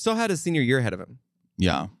 still had a senior year ahead of him.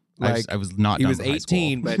 Yeah. Like, I was not He done was with high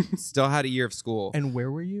 18, school. but still had a year of school And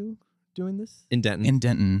where were you doing this? in Denton. in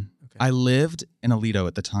Denton. Okay. I lived in Aledo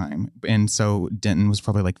at the time. And so Denton was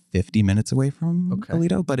probably like 50 minutes away from Okay.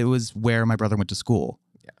 Aledo, but it was where my brother went to school.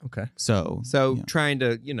 Okay. So yeah. Trying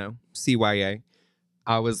to, CYA,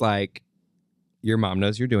 I was like, your mom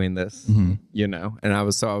knows you're doing this, Mhm. and I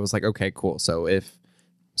was like, okay, cool. So if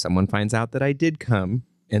someone finds out that I did come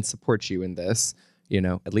and support you in this,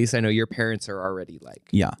 at least I know your parents are already like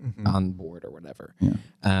Yeah. on board or whatever. Yeah.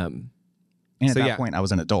 Um, And at So, that yeah. point I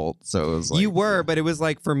was an adult. So it was like you were, but it was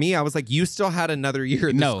like for me, I was like, you still had another year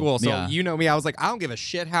at the No, school. So yeah. you know me, I was like, I don't give a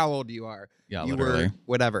shit how old you are. Yeah, you literally. were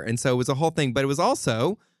whatever. And so it was a whole thing, but it was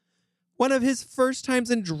also one of his first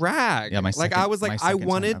times in drag. Yeah, my like second- I was like, my I second time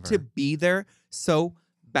wanted to ever. be there so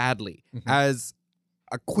badly as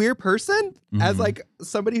a queer person, as Mhm. like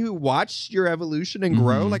somebody who watched your evolution and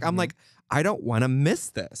grow. Mhm. Like I'm like, I don't want to miss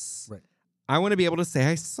this. Right. I want to be able to say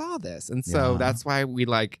I saw this, and so Yeah. that's why we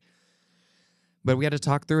like. But we had to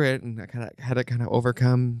talk through it, and I had to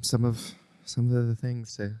overcome some of the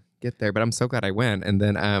things to get there. But I'm so glad I went. And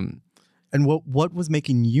then And what was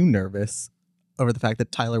making you nervous over the fact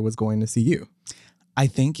that Tyler was going to see you? I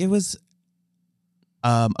think it was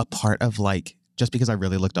a part of like just because I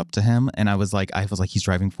really looked up to him and I was like he's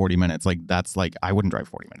driving 40 minutes, like that's like I wouldn't drive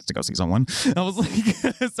 40 minutes to go see someone. I was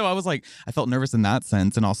like so I was like I felt nervous in that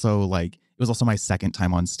sense, and also like it was also my second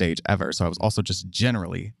time on stage ever, so I was also just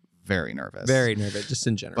generally very nervous. very nervous, just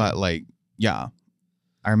in general. But like yeah,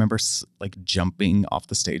 I remember like jumping off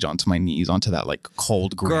the stage onto my knees onto that like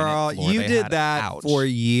cold granite girl, floor you they did had. that Ouch. for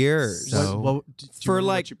years. So- do you for, remember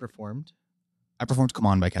like- what you performed? I performed Come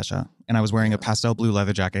On by Kesha, and I was wearing a pastel blue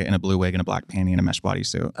leather jacket and a blue wig and a black panty and a mesh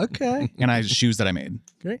bodysuit. Okay. And I had shoes that I made.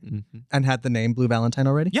 Great. Mhm. And had the name Blue Valentine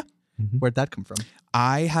already? Yeah. Where'd that come from?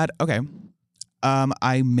 I had I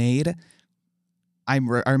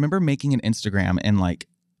remember making an Instagram in like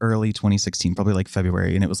early 2016, probably like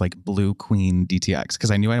February, and it was like Blue Queen DTX because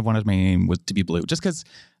I knew I wanted my name to be blue, just because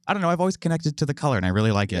I don't know, I've always connected to the color and I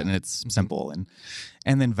really like it, and it's simple,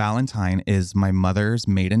 and then Valentine is my mother's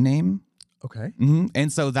maiden name. Okay.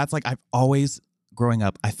 And so that's like I've always growing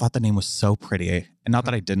up, I thought the name was so pretty, and not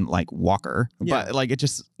that I didn't like Walker, Yeah. but like it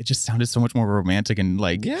just sounded so much more romantic and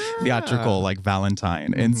like Yeah. theatrical, like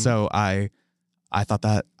Valentine. And so I I thought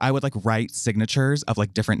that I would like write signatures of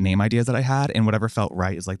like different name ideas that I had, and whatever felt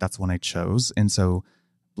right is like that's one I chose. And so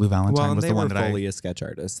Blue Valentine was the one that they were fully a sketch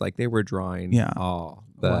artist. Like they were drawing Yeah. all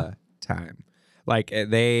the time. Like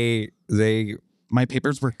my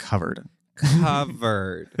papers were covered.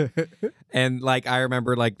 And like I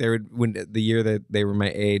remember like when the year that they were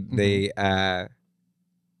my aide, they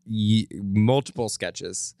multiple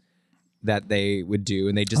sketches that they would do,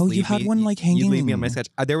 and they just you had one like hanging. You'd leave me on my sketch.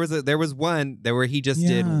 There was one that where he just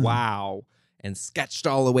did wow and sketched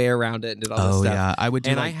all the way around it and did all this stuff. Yeah, I would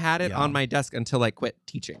do. And I had it on my desk until I quit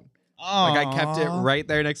teaching. Oh, like I kept it right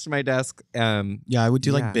there next to my desk. Yeah, I would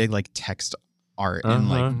do like big like text art and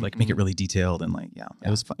like make it really detailed and like it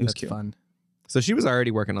was fun. It was cute. Fun. So she was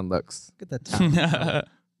already working on looks. Look at that talent.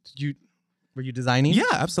 Were you designing? Yeah,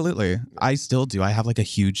 absolutely. I still do. I have like a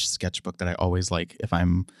huge sketchbook that I always like. If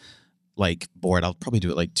I'm like bored, I'll probably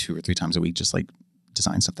do it like 2 or 3 times a week. Just like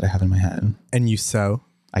design stuff that I have in my head. And you sew?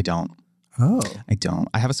 I don't. Oh, I don't.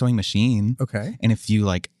 I have a sewing machine. Okay. And if you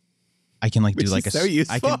like, I can like Which do like is so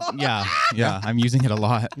useful. I can. Yeah. I'm using it a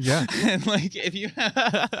lot. Yeah. And like if you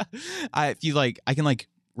I can like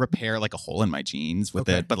repair like a hole in my jeans with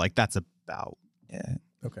it, but like that's about it.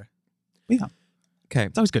 Okay. But yeah. Okay.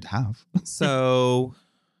 It's always good to have. So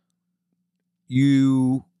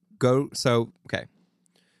you go. So okay.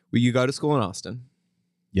 Well, you go to school in Austin.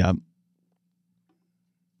 Yep.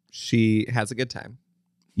 She has a good time.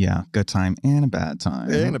 Yeah, good time and a bad time.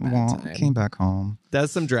 And a bad time. Came back home.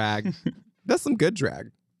 Does some drag. Does some good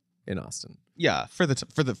drag in Austin. Yeah, for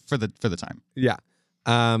the time. Yeah.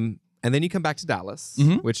 And then you come back to Dallas,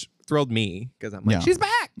 which thrilled me because I'm like, she's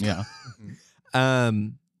back. Yeah.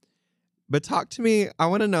 But talk to me. I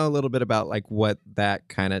want to know a little bit about like what that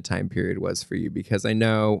kind of time period was for you, because I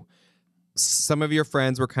know some of your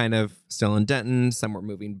friends were kind of still in Denton. Some were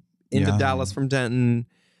moving into Dallas from Denton.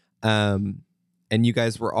 And you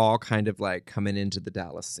guys were all kind of like coming into the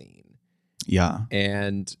Dallas scene. Yeah.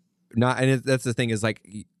 And that's the thing is like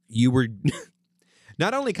you were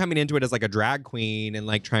not only coming into it as like a drag queen and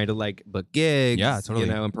like trying to like book gigs, totally.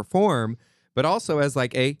 and perform, but also as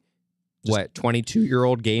like a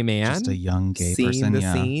 22-year-old gay man, just a young gay seeing person. The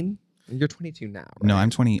scene. You're 22 now, right? No, I'm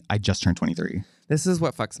 20. I just turned 23. This is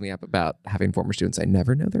what fucks me up about having former students. I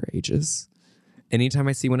never know their ages. Anytime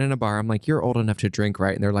I see one in a bar, I'm like, "You're old enough to drink,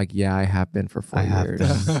 right?" And they're like, "Yeah, I have been for 4 years."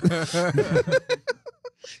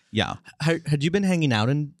 Yeah. Had you been hanging out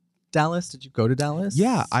in Dallas? Did you go to Dallas?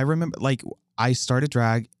 Yeah, I remember. Like, I started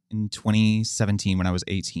drag in 2017 when I was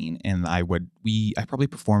 18, and I probably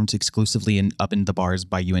performed exclusively up in the bars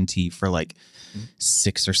by UNT for like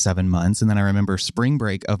 6 or 7 months, and then I remember spring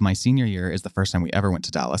break of my senior year is the first time we ever went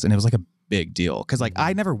to Dallas, and it was like a big deal because like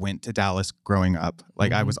I never went to Dallas growing up.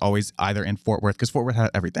 Like I was always either in Fort Worth because Fort Worth had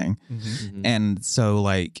everything, and so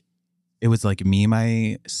like it was like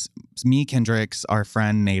me, Kendricks, our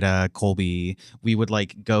friend Nada, Colby. We would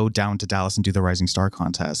like go down to Dallas and do the Rising Star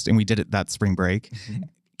contest, and we did it that spring break.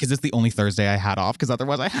 Because it's the only Thursday I had off, because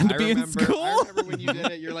otherwise I had to be in school. I remember when you did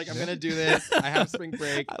it. You're like, I'm going to do this. I have spring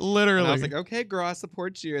break. Literally. And I was like, okay, girl, I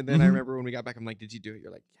support you. And then I remember when we got back, I'm like, did you do it?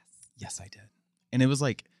 You're like, yes. Yes, I did. And it was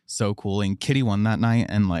like so cool. And Kitty won that night.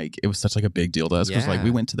 And like, it was such like a big deal to us. Because like we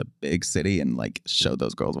went to the big city and like showed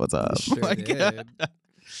those girls what's up. Sure like, did.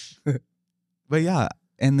 But yeah.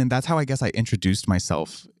 And then that's how I guess I introduced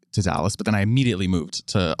myself to Dallas, but then I immediately moved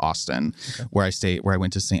to Austin, where I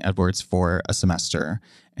went to St. Edward's for a semester,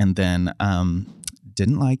 and then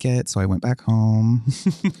didn't like it, so I went back home.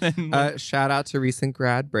 Shout out to recent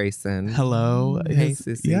grad Brayson. Hello, hey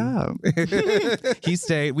sissy. Yeah, he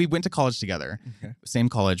stayed. We went to college together, same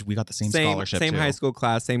college. We got the same scholarship, same too. high school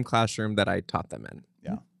class, same classroom that I taught them in.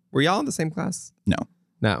 Yeah, were y'all in the same class?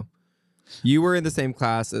 No. You were in the same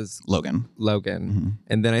class as Logan.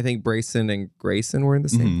 And then I think Brayson and Grayson were in the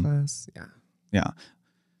same class. Yeah.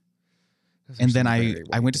 And then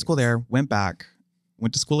I went to school there, went back,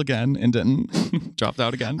 went to school again, and didn't dropped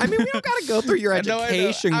out again. I mean, we don't got to go through your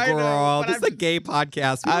education, I know, girl. This is a gay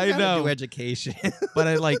podcast. We don't gotta do education.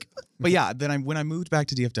 But yeah, then when I moved back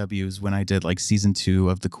to DFW's, when I did like season 2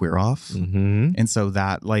 of the Queer Off, and so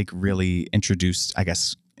that like really introduced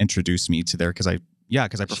me to there because I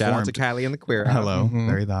performed. Shout out to Kylie and the Queer Off. Hello,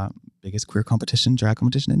 very that biggest queer competition, drag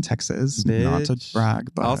competition in Texas. Bitch. Not to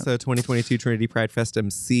brag, but Also 2022 Trinity Pride Fest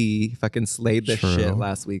MC fucking slayed this True. shit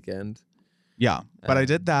last weekend. Yeah, but I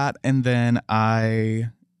did that, and then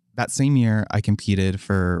that same year I competed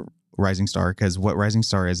for Rising Star, because what Rising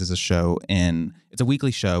Star is a show it's a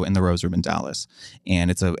weekly show in the Rose Room in Dallas,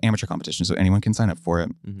 and it's an amateur competition, so anyone can sign up for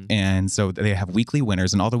it. And so they have weekly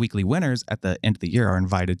winners, and all the weekly winners at the end of the year are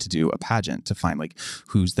invited to do a pageant to find like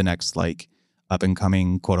who's the next like up and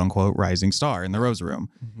coming, quote unquote, rising star in the Rose Room.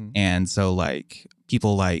 And so like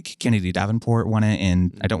people like Kennedy Davenport won it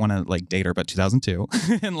in, I don't want to like date her, but 2002.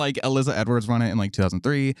 And like Eliza Edwards won it in like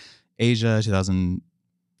 2003, Asia 2000.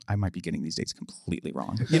 I might be getting these dates completely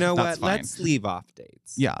wrong. You know That's what? fine. Let's leave off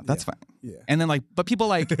dates. Yeah, that's fine. Yeah. And then like, but people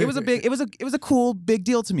like, it was a cool big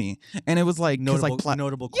deal to me. And it was like, 'cause, Notable, like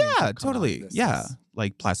notable queens yeah, have come out of totally. this. Yeah.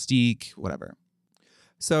 Like Plastique, whatever.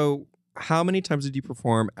 So, how many times did you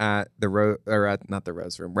perform at the not the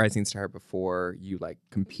Rose Room, Rising Star, before you like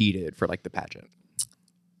competed for like the pageant?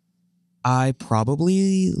 I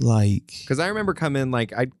probably like, Because I remember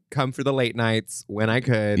I'd come for the late nights when I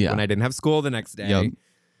could, Yeah. when I didn't have school the next day. Yep.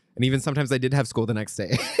 And even sometimes I did have school the next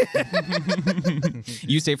day.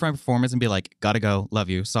 you stay for my performance and be like, gotta go, love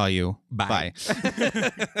you, saw you, bye.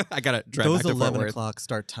 I gotta drive Those back to 11 Fort Worth. o'clock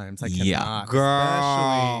start times, I Yeah. cannot.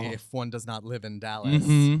 Girl. Especially if one does not live in Dallas.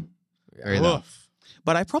 Mhm. Very Woof. low.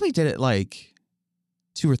 But I probably did it like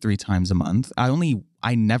 2 or 3 times a month.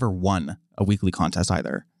 I never won a weekly contest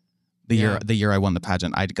either. The year I won the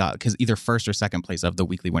pageant, I got, because either first or second place of the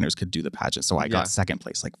weekly winners could do the pageant. So I got second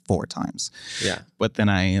place like 4 times. Yeah. But then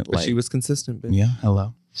But she was consistent, bitch. yeah,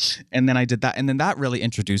 hello. And then I did that. And then that really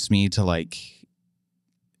introduced me to like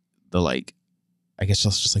the like, I guess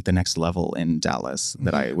just like the next level in Dallas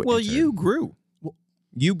that I would Well, enter. you grew.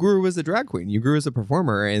 You grew as a drag queen. You grew as a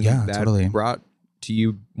performer. And Yeah, that totally. brought to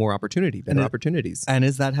you more opportunity, better opportunities. And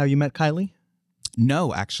is that how you met Kylie?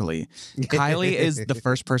 No, actually. Kylie is the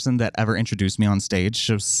first person that ever introduced me on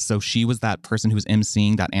stage. So she was that person who was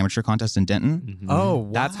emceeing that amateur contest in Denton. Oh, wow.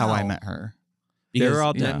 That's how I met her. They were Because-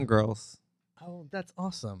 all yeah. Denton girls. Oh, that's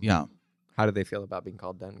awesome. Yeah, How do they feel about being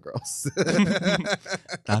called Denton girls?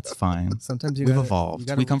 that's fine. Sometimes you We've gotta, evolved. You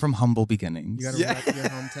gotta, We come from humble beginnings. You gotta Yeah. rep your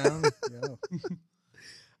hometown. Yeah.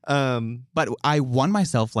 But I won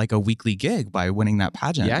myself like a weekly gig by winning that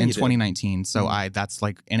pageant Yeah, in you did. 2019. So that's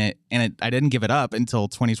like I didn't give it up until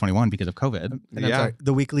 2021 because of COVID. And I'm Yeah. sorry,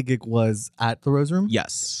 the weekly gig was at the Rose Room?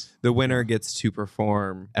 Yes, The winner gets to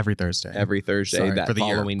perform every Thursday. every Thursday Sorry, that for the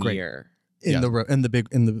year. following Great. year. In Yeah. the big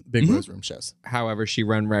Mhm. Rose Room shows. However, she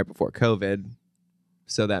ran right before COVID.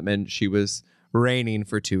 So that meant she was reigning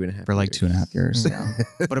for 2.5 for like years. 2.5 years.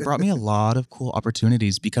 But it brought me a lot of cool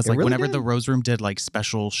opportunities because It like really whenever did. the Rose Room did like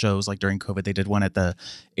special shows, like during COVID, they did one at the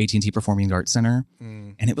AT&T Performing Arts Center.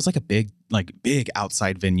 And it was like a big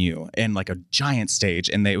outside venue and like a giant stage.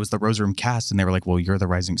 And it was the Rose Room cast. And they were like, well, you're the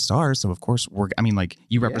rising star. So of course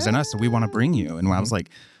you represent us. So we want to bring you. And I was like,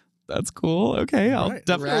 that's cool. Okay, I'll Right.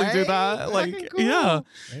 definitely do that. Fucking Like, cool. yeah.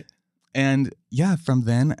 Right. And yeah, from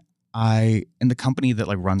then and the company that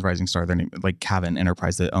like runs Rising Star, their name like Cavan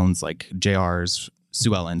Enterprise that owns like JR's,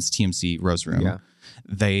 Sue Ellen's, TMC, Rose Room. Yeah.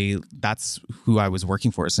 That's who I was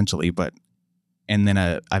working for essentially. And then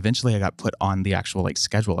eventually I got put on the actual like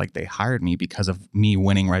schedule. Like they hired me because of me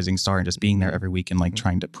winning Rising Star and just being there every week and like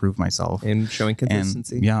trying to prove myself. And showing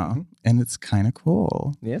consistency. And yeah, and it's kind of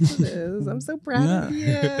cool. Yes, it is. I'm so proud of you.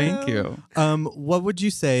 Thank you. What would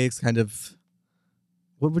you say is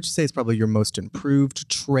probably your most improved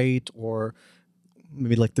trait, or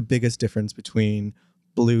maybe like the biggest difference between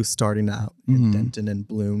Blue starting out in Denton and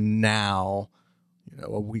Blue now,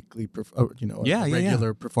 a weekly,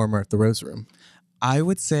 regular performer at the Rose Room? I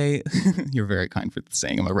would say you're very kind for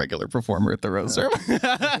saying I'm a regular performer at the Rose Room.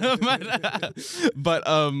 but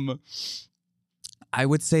I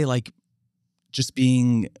would say like just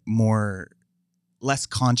being less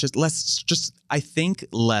conscious, I think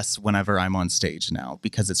less whenever I'm on stage now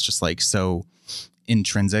because it's just like so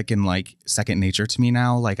intrinsic and like second nature to me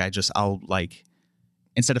now. Like I'll like,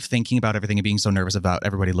 instead of thinking about everything and being so nervous about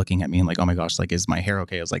everybody looking at me and like, oh my gosh, like, is my hair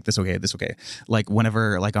okay? I was like, this okay, this okay. Like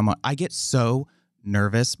whenever like I get so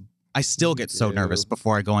nervous. I still get so nervous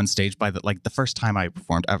before I go on stage by the first time I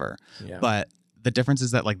performed ever. Yeah. But the difference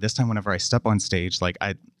is that like this time whenever I step on stage, like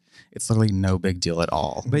it's literally no big deal at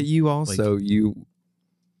all. But you also, you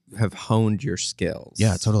have honed your skills.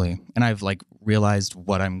 Yeah, totally. And I've like realized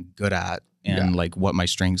what I'm good at and like what my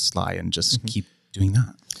strengths lie and just keep doing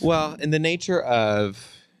that. Well, in the nature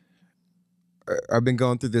of, I've been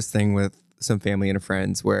going through this thing with some family and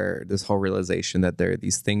friends where this whole realization that there are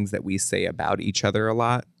these things that we say about each other a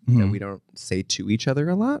lot that we don't say to each other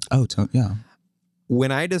a lot. Oh, yeah.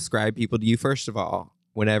 When I describe people to you, first of all,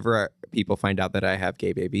 whenever people find out that I have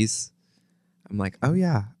gay babies, I'm like, oh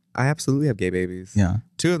yeah, I absolutely have gay babies. Yeah.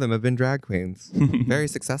 2 of them have been drag queens, very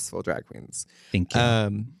successful drag queens. Thank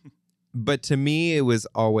you. But to me, it was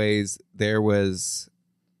always, there was,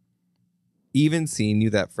 even seeing you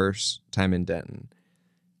that first time in Denton,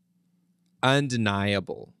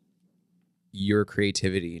 undeniable your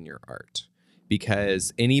creativity and your art.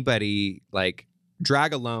 Because anybody, like,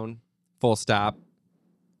 drag alone, full stop,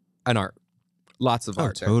 an art. Lots of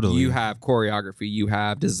art. Totally. You have choreography, you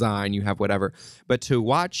have design, you have whatever. But to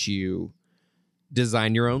watch you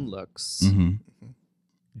design your own looks,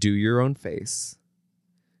 do your own face,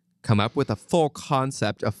 come up with a full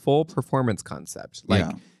concept, a full performance concept.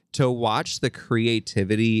 Like to watch the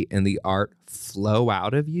creativity and the art flow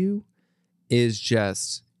out of you is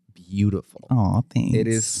just beautiful. Oh, thanks. It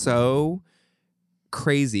is so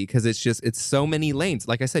crazy because it's so many lanes.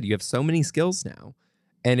 Like I said, you have so many skills now,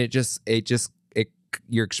 and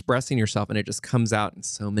you're expressing yourself, and it just comes out in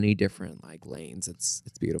so many different like lanes. It's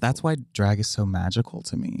beautiful. That's why drag is so magical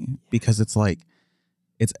to me, because it's like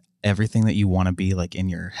it's everything that you want to be like in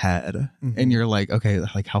your head, and you're like, okay,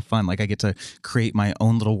 like how fun! Like I get to create my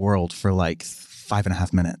own little world for like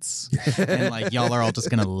 5.5 minutes, and like y'all are all just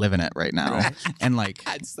gonna live in it right now, and like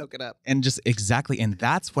I'd soak it up, and just exactly, and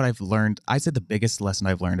that's what I've learned. I said the biggest lesson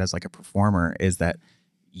I've learned as like a performer is that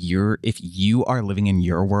if you are living in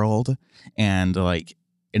your world and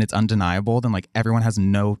it's undeniable, then like everyone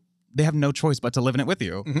they have no choice but to live in it with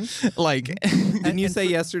you. Like, didn't you say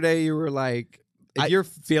yesterday you were like, if you're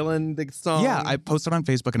feeling the song? Yeah, I posted on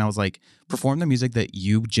Facebook and I was like, perform the music that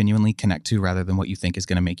you genuinely connect to rather than what you think is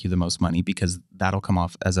going to make you the most money, because that'll come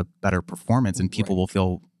off as a better performance and people will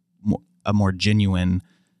feel a more genuine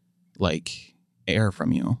like air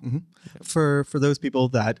from you. For those people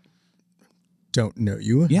that don't know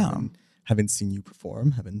you, haven't seen you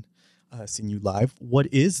perform, haven't seen you live, what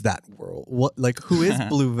is that world? Who is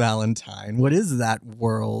Blue Valentine? What is that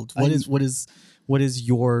world? What is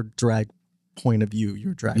your drag point of view?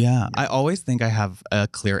 Your drag. Yeah, I always think I have a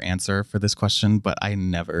clear answer for this question, but I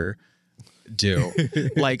never do.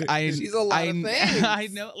 Like she's a lot of things. I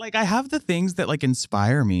know, like I have the things that like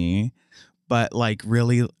inspire me, but like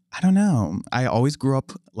really, I don't know. I always grew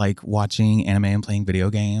up like watching anime and playing video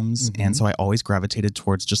games. And so I always gravitated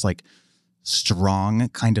towards just like strong,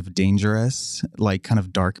 kind of dangerous, like kind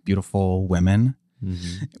of dark, beautiful women.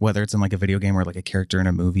 Whether it's in like a video game or like a character in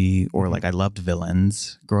a movie, or like I loved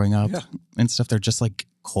villains growing up and stuff. They're just like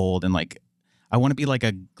cold, and like I want to be like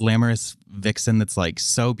a glamorous vixen that's like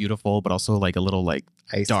so beautiful, but also like a little like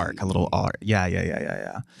dark, a little art. Yeah.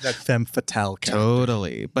 That femme fatale character.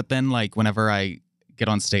 Totally. But then like whenever I get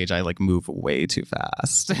on stage, I like move way too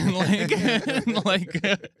fast, and like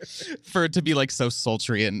for it to be like so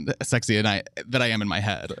sultry and sexy, and that I am in my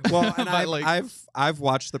head. Well, and I've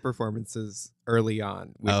watched the performances early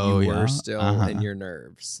on when you were still in your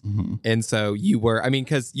nerves, and so you were. I mean,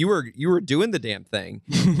 because you were doing the damn thing,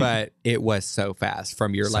 but it was so fast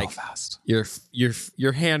from your fast.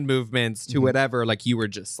 your hand movements to whatever. Like you were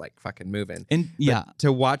just like fucking moving, and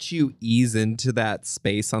to watch you ease into that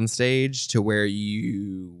space on stage to where you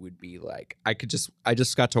would be like, I just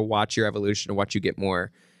got to watch your evolution and watch you get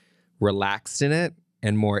more relaxed in it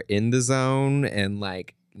and more in the zone and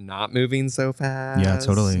like not moving so fast. Yeah,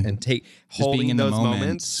 totally. And holding in those the moment.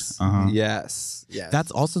 moments. Yes.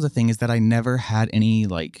 That's also the thing, is that I never had any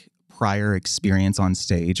like prior experience on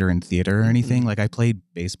stage or in theater or anything. Like I played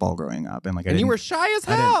baseball growing up, and like you were shy as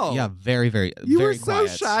hell. Yeah, very, very. You very were so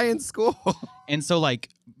quiet. shy in school. And so like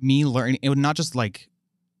me learning, it would not just like.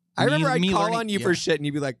 I remember I'd call on you for shit, and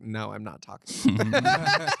you'd be like, "No, I'm not talking."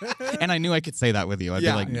 And I knew I could say that with you. I'd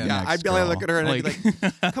be like, I'd be like, look at her, and I'd be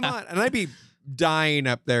like, "Come on," and I'd be dying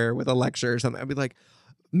up there with a lecture or something. I'd be like,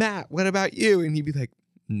 "Matt, what about you?" And he'd be like,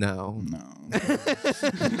 "No."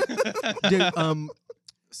 Dude,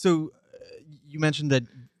 so you mentioned that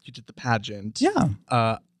you did the pageant. Yeah.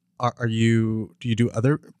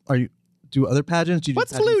 Do other pageants? Do you do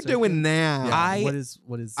What's pageant Blue circuit? doing now? Yeah,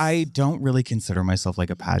 what is? I don't really consider myself like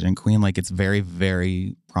a pageant queen. Like it's very,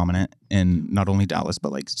 very prominent in not only Dallas,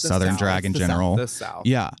 but like Southern South. drag in general. The South.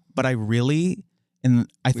 Yeah. But I really, and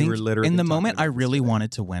I think were literally in the talking moment I about this really today.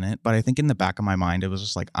 wanted to win it. But I think in the back of my mind, it was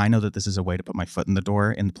just like, I know that this is a way to put my foot in the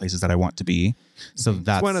door in the places that I want to be. So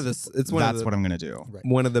that's what I'm going to do. Right.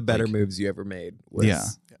 One of the better moves you ever made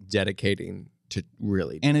was dedicating to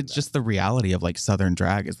really And doing it's that. just the reality of like Southern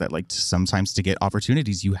drag is that like sometimes to get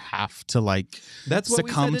opportunities, you have to like That's what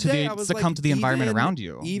succumb we said today. to I was succumb like, to the environment even- around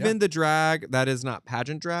you. Even the drag that is not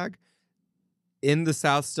pageant drag in the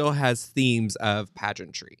South still has themes of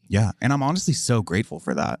pageantry. Yeah. And I'm honestly so grateful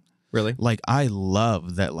for that. Really? Like I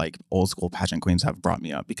love that like old school pageant queens have brought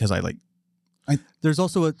me up, because There's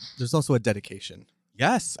also a dedication.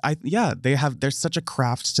 yes, there's such a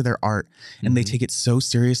craft to their art, and they take it so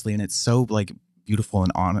seriously, and it's so like beautiful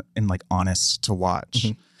and like honest to watch.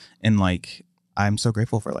 And like I'm so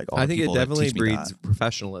grateful for like all I the think it people that definitely teach me breeds that.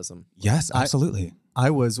 professionalism. Yes, absolutely. I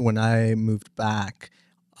was, when I moved back,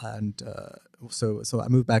 and so I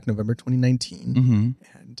moved back November 2019, Mm-hmm.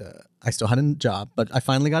 and I still had a job, but I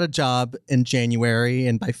finally got a job in January,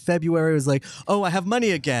 and by February it was like, oh, I have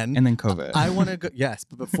money again. And then COVID. I want to go. Yes,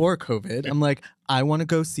 but before COVID, I'm like, I want to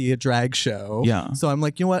go see a drag show. Yeah. So I'm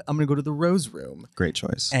like, you know what? I'm gonna go to the Rose Room. Great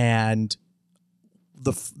choice. And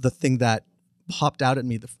the thing that popped out at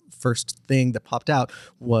me, the first thing that popped out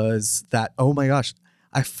was that, oh my gosh,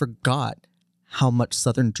 I forgot how much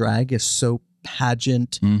Southern drag is so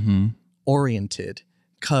pageant Mm-hmm. oriented.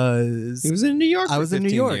 Because He was in New York. I for was in New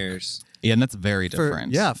 15 York. Years. Yeah, and that's very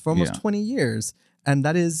different. for almost 20 years. And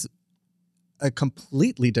that is a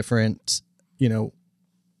completely different,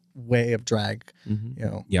 way of drag,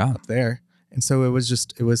 Yeah. up there. And so it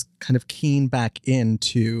was kind of keen back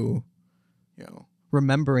into,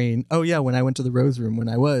 remembering, oh yeah, when I went to the Rose Room when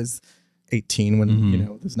I was 18,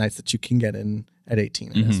 when, those nights that you can get in at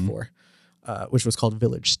 18 and S4, which was called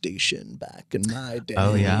Village Station back in my day.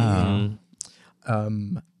 Oh, yeah.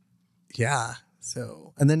 Yeah.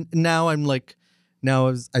 So, and then now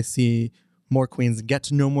as I see more queens, get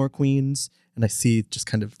to know more queens, and I see just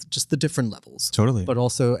the different levels. Totally. But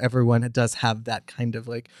also everyone does have that kind of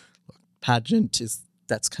like pageant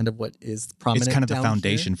that's kind of what is prominent. It's kind of the down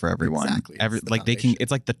foundation here. for everyone. Exactly. It's the Like they can, foundation.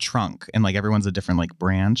 it's like the trunk, and like everyone's a different like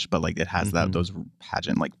branch, but like it has those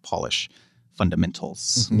pageant like polish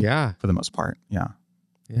fundamentals Yeah. for the most part. Yeah.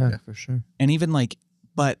 Yeah, for sure. And even like,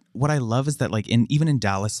 but what I love is that like even in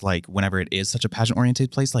Dallas, like whenever it is such a pageant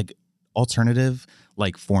oriented place, like alternative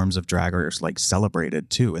like forms of drag are like celebrated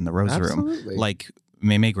too in the Rose Room. Absolutely. Like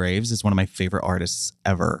May Graves is one of my favorite artists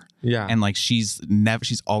ever. Yeah. And like she's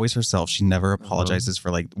always herself. She never apologizes for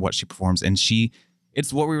like what she performs. And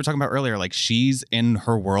it's what we were talking about earlier. Like she's in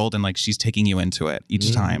her world and like she's taking you into it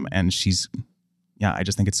each time. And I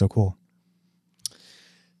just think it's so cool.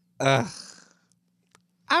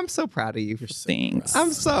 I'm so proud of you. Thanks.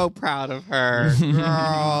 I'm so proud of her.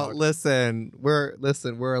 Girl, listen, we're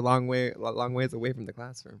a long ways away from the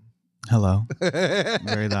classroom. Hello.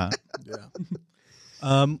 Very that.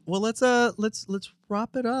 Yeah. Well, let's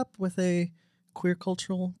wrap it up with a queer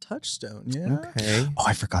cultural touchstone. Yeah. Okay. Oh,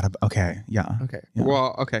 I forgot about. Okay. Yeah. Okay. Yeah.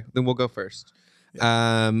 Well, okay. Then we'll go first.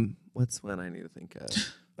 What's one I need to think of?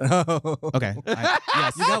 Okay.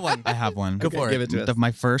 Yes, You got one. I have one. Go for it. Give it to us.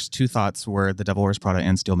 My first two thoughts were The Devil Wears Prada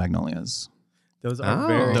and Steel Magnolias. Those are Oh.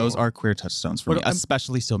 very. Those are queer touchstones for But me,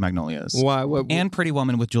 especially Steel Magnolias. Why? What? And Pretty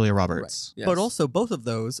Woman with Julia Roberts. Yes. But also both of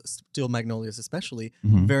those, Steel Magnolias especially,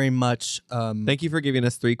 Mhm. very much. Thank you for giving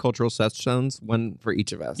us 3 cultural touchstones, one for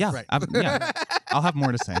each of us. Yeah, Right. I'll have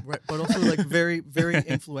more to say. Right, but also like very, very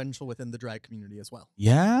influential within the drag community as well.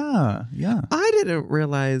 Yeah. I didn't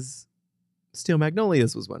realize Steel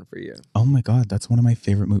Magnolias was one for you. Oh my God, that's one of my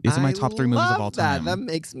favorite movies. It's in my top 3 movies of love all time. That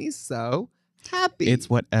makes me so happy. It's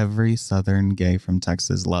what every Southern gay from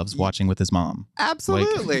Texas loves watching with his mom.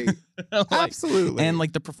 absolutely, absolutely, And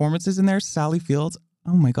like the performances in there, Sally Fields.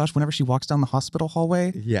 Oh my gosh, whenever she walks down the hospital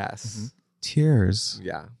hallway, yes, tears.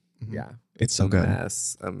 yeah, yeah. It's so a good.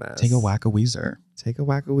 Mess, a mess. Take a whack a Weezer. Take a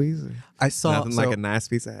whack a Weezer. I saw Nothing like a nice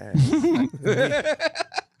piece of ass.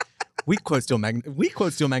 we quote Steel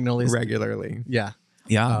Magnolias Regularly. Yeah.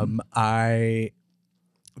 Yeah.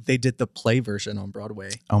 They did the play version on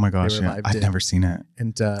Broadway, Oh my gosh, They yeah. revived I've it. never seen it.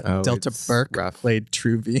 and Delta it's Burke rough. played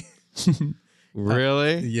Truvy.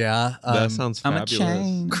 Really? Yeah. That sounds I'm a fabulous.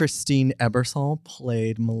 chain. Christine Ebersol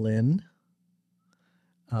played Malin.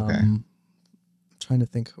 Okay. I'm trying to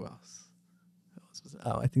think who else.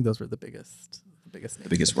 I think those were the biggest names.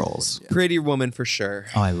 biggest roles. Yeah. Pretty Woman for sure.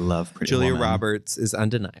 Oh, I love Pretty Julia Woman. Roberts is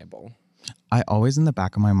undeniable. I always in the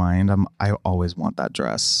back of my mind, I always want that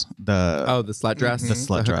dress. The slut dress. the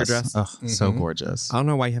slut hooker dress. Oh, so gorgeous. I don't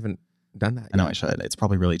know why you haven't done that. I know yet. I should. It's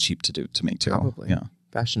probably really cheap to make too. Probably. Yeah.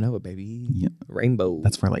 Fashion Nova, baby. Yeah. Rainbow.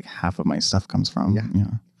 That's where like half of my stuff comes from. Yeah. Yeah.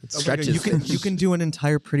 It Oh my God, stretches. you can do an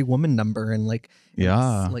entire Pretty Woman number and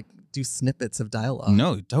Yeah. like do snippets of dialogue.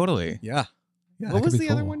 No, totally. Yeah. Yeah. What could was be the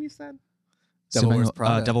other cool. one you said? Devil Wears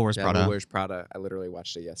Prada. Devil Wears Devil Prada. Wears Prada. I literally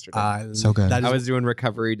watched it yesterday. So good. That is, I was doing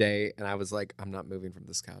recovery day and I was like, I'm not moving from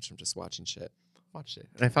this couch. I'm just watching shit. Watched it.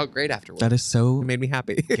 And I felt great afterwards. That is so It made me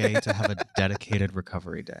happy. gay to have a dedicated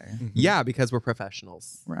recovery day. Yeah, because we're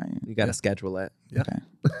professionals. Right. You got to schedule it. Yeah.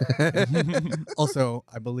 Okay. also,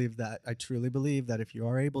 I truly believe that if you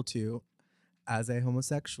are able to, as a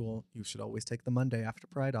homosexual, you should always take the Monday after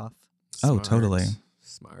Pride off. Oh, totally.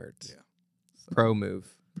 Smart. Yeah. Pro move.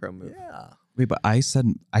 Yeah. Wait, but I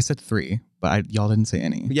said 3, but y'all didn't say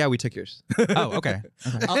any. Yeah, we took yours. Oh, okay.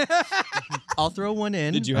 I'll throw one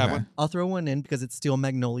in. Did you have one? I'll throw one in because it's Steel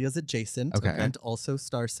Magnolias adjacent. Okay. And also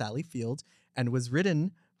stars Sally Field and was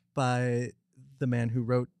written by the man who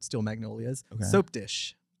wrote Steel Magnolias, Okay. Soap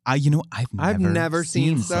Dish. I've never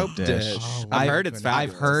seen Soap Dish. Oh, I've wow. heard it's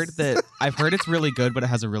I've fabulous. heard it's really good, but it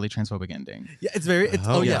has a really transphobic ending. Yeah, it's very.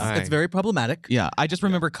 Oh, yes, my. it's very problematic. Yeah, I just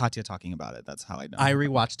remember Katya talking about it. That's how I know. I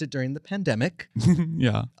rewatched it during the pandemic,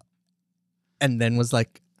 yeah. and then was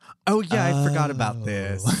like, "Oh yeah, I forgot about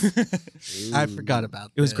this. I forgot about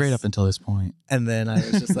this. It was great up until this point. And then I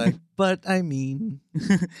was just like, but I mean,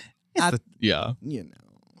 Yeah. you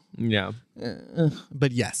know, Yeah.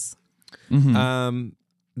 but yes, Mhm.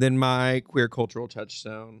 Then my queer cultural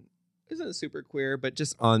touchstone isn't super queer, but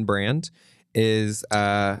just on brand is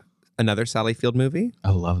another Sally Field movie.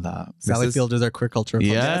 I love that. Sally Mrs. Field is our queer culture.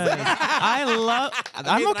 Yeah. I'm Okay, then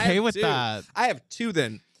I okay have with two. that. I have two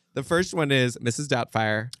then. The first one is Mrs.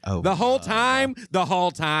 Doubtfire. Oh, The whole time.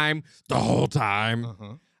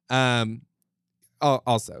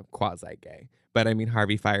 Also quasi gay, but I mean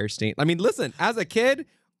Harvey Firestein. I mean, listen, as a kid,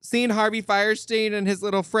 seeing Harvey Firestein and his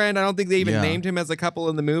little friend, I don't think they even Yeah. named him as a couple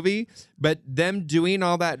in the movie, but them doing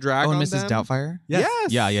all that drag Oh, on and Mrs. them. Doubtfire?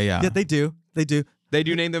 Yes. Yeah. Yeah, they do. They do. They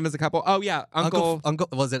do name them as a couple. Oh yeah, Uncle.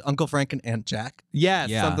 Was it Uncle Frank and Aunt Jack? Yes,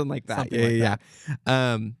 Yeah. something like that. Something yeah, like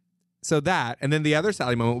yeah. So that, and then the other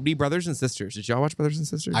Sally moment would be Brothers and Sisters. Did y'all watch Brothers and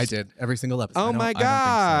Sisters? I did every single episode. Oh my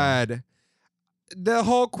God. The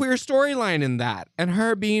whole queer storyline in that, and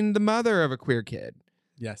her being the mother of a queer kid.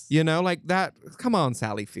 Yes. You know, like that. Come on,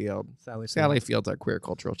 Sally Field. Sally. Sally Field's our queer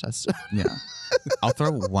cultural test. Yeah. I'll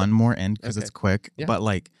throw one more in because Okay. it's quick. Yeah. But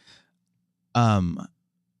like,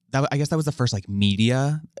 I guess that was the first like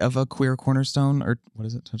media of a queer cornerstone, or what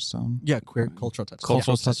is it? Touchstone? Yeah, queer cultural touch.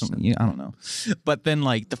 Cultural touchstone. Yeah, I don't know. But then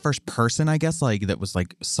like the first person I guess like that was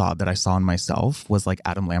like that I saw in myself was like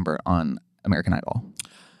Adam Lambert on American Idol.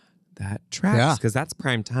 That tracks Yeah. because that's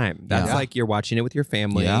prime time. That's Yeah. like you're watching it with your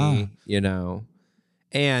family. Yeah. You know.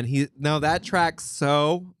 And that tracks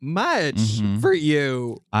so much Mhm. for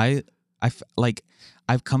you. I've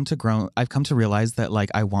come to realize that like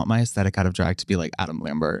I want my aesthetic out of drag to be like Adam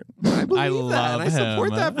Lambert. I believe that, love and I support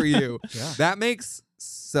him. that for you. Yeah. That makes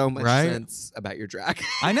so much Right? sense about your drag.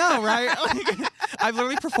 I know, right? Like, I've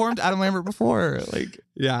literally performed Adam Lambert before. Like,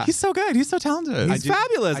 Yeah. he's so good. He's so talented. He's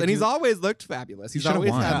fabulous, and he's always looked fabulous. He's should've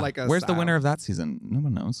always won. had like a Where's the style. winner of that season? No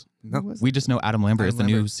one knows. No. We just know Adam Lambert is the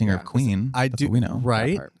new singer of Queen. I That's do. what we know.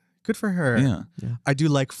 Right. part. Good for her. Yeah. I do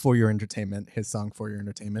like For Your Entertainment. His song For Your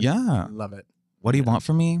Entertainment. Yeah. I love it. What do you want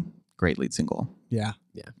from me? Great lead single. Yeah.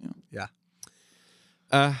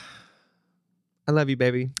 I love you,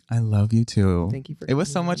 baby. I love you too. Thank you for It was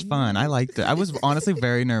so coming much on. fun. I liked it. I was honestly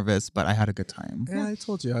very nervous, but I had a good time. Yeah, I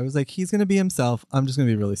told you. I was like, he's gonna be himself. I'm just gonna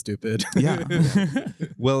be really stupid. Yeah.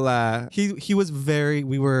 Well, he was very.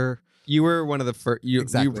 We were. you were one of the first. You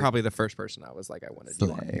Exactly. were probably the first person I was like, I wanted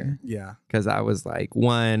you on Slay. here Yeah. because I was like,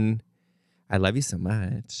 one, I love you so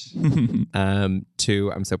much.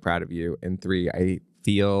 2, I'm so proud of you, and 3, I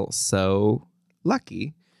feel so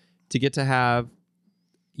lucky to get to have,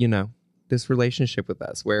 this relationship with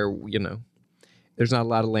us where there's not a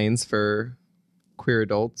lot of lanes for queer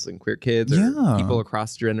adults and queer kids or Yeah. people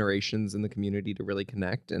across generations in the community to really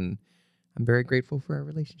connect, and I'm very grateful for our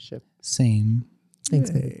relationship. Same. Thanks,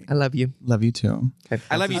 Yay. baby. I love you. Love you too. Okay.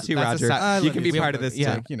 I love you too, that's a Roger. sad- You can be part of this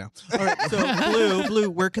yeah. too. You know. All right. So Blue,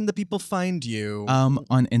 where can the people find you?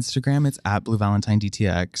 On Instagram, it's at Blue Valentine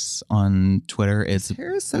DTX. On Twitter, it's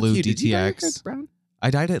Hair is so Blue cute. Did you dye your hair DTX. brown?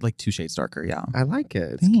 I dyed it like 2 shades darker. Yeah. I like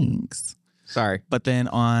it. Thanks. Sorry. But then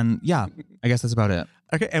I guess that's about it.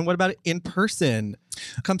 Okay. And what about in person?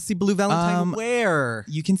 Come see Blue Valentine. Where?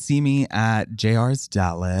 You can see me at JR's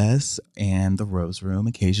Dallas and the Rose Room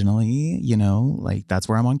occasionally. Like that's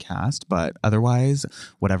where I'm on cast. But otherwise,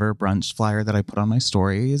 whatever brunch flyer that I put on my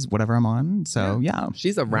stories, whatever I'm on. So yeah,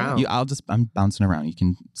 She's around. I'm bouncing around. You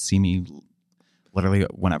can see me literally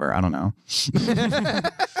whenever. I don't know.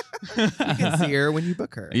 You can see her when you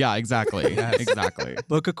book her. Yeah, exactly. Exactly.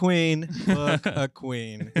 Book a queen. Book a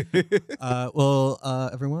queen.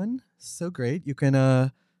 Everyone, so great. You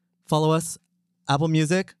can follow us, Apple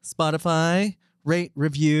Music, Spotify, rate,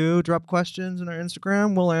 review, drop questions in our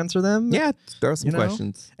Instagram. We'll answer them. Yeah, throw some You know?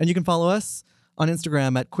 questions. And you can follow us on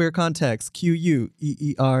Instagram at Queer Context,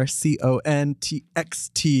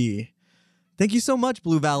 QUEERCONTXT. Thank you so much,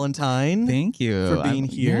 Blue Valentine. Thank you For being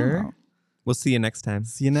here. We'll see you next time.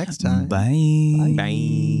 See you next time. Bye.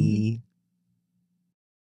 Bye.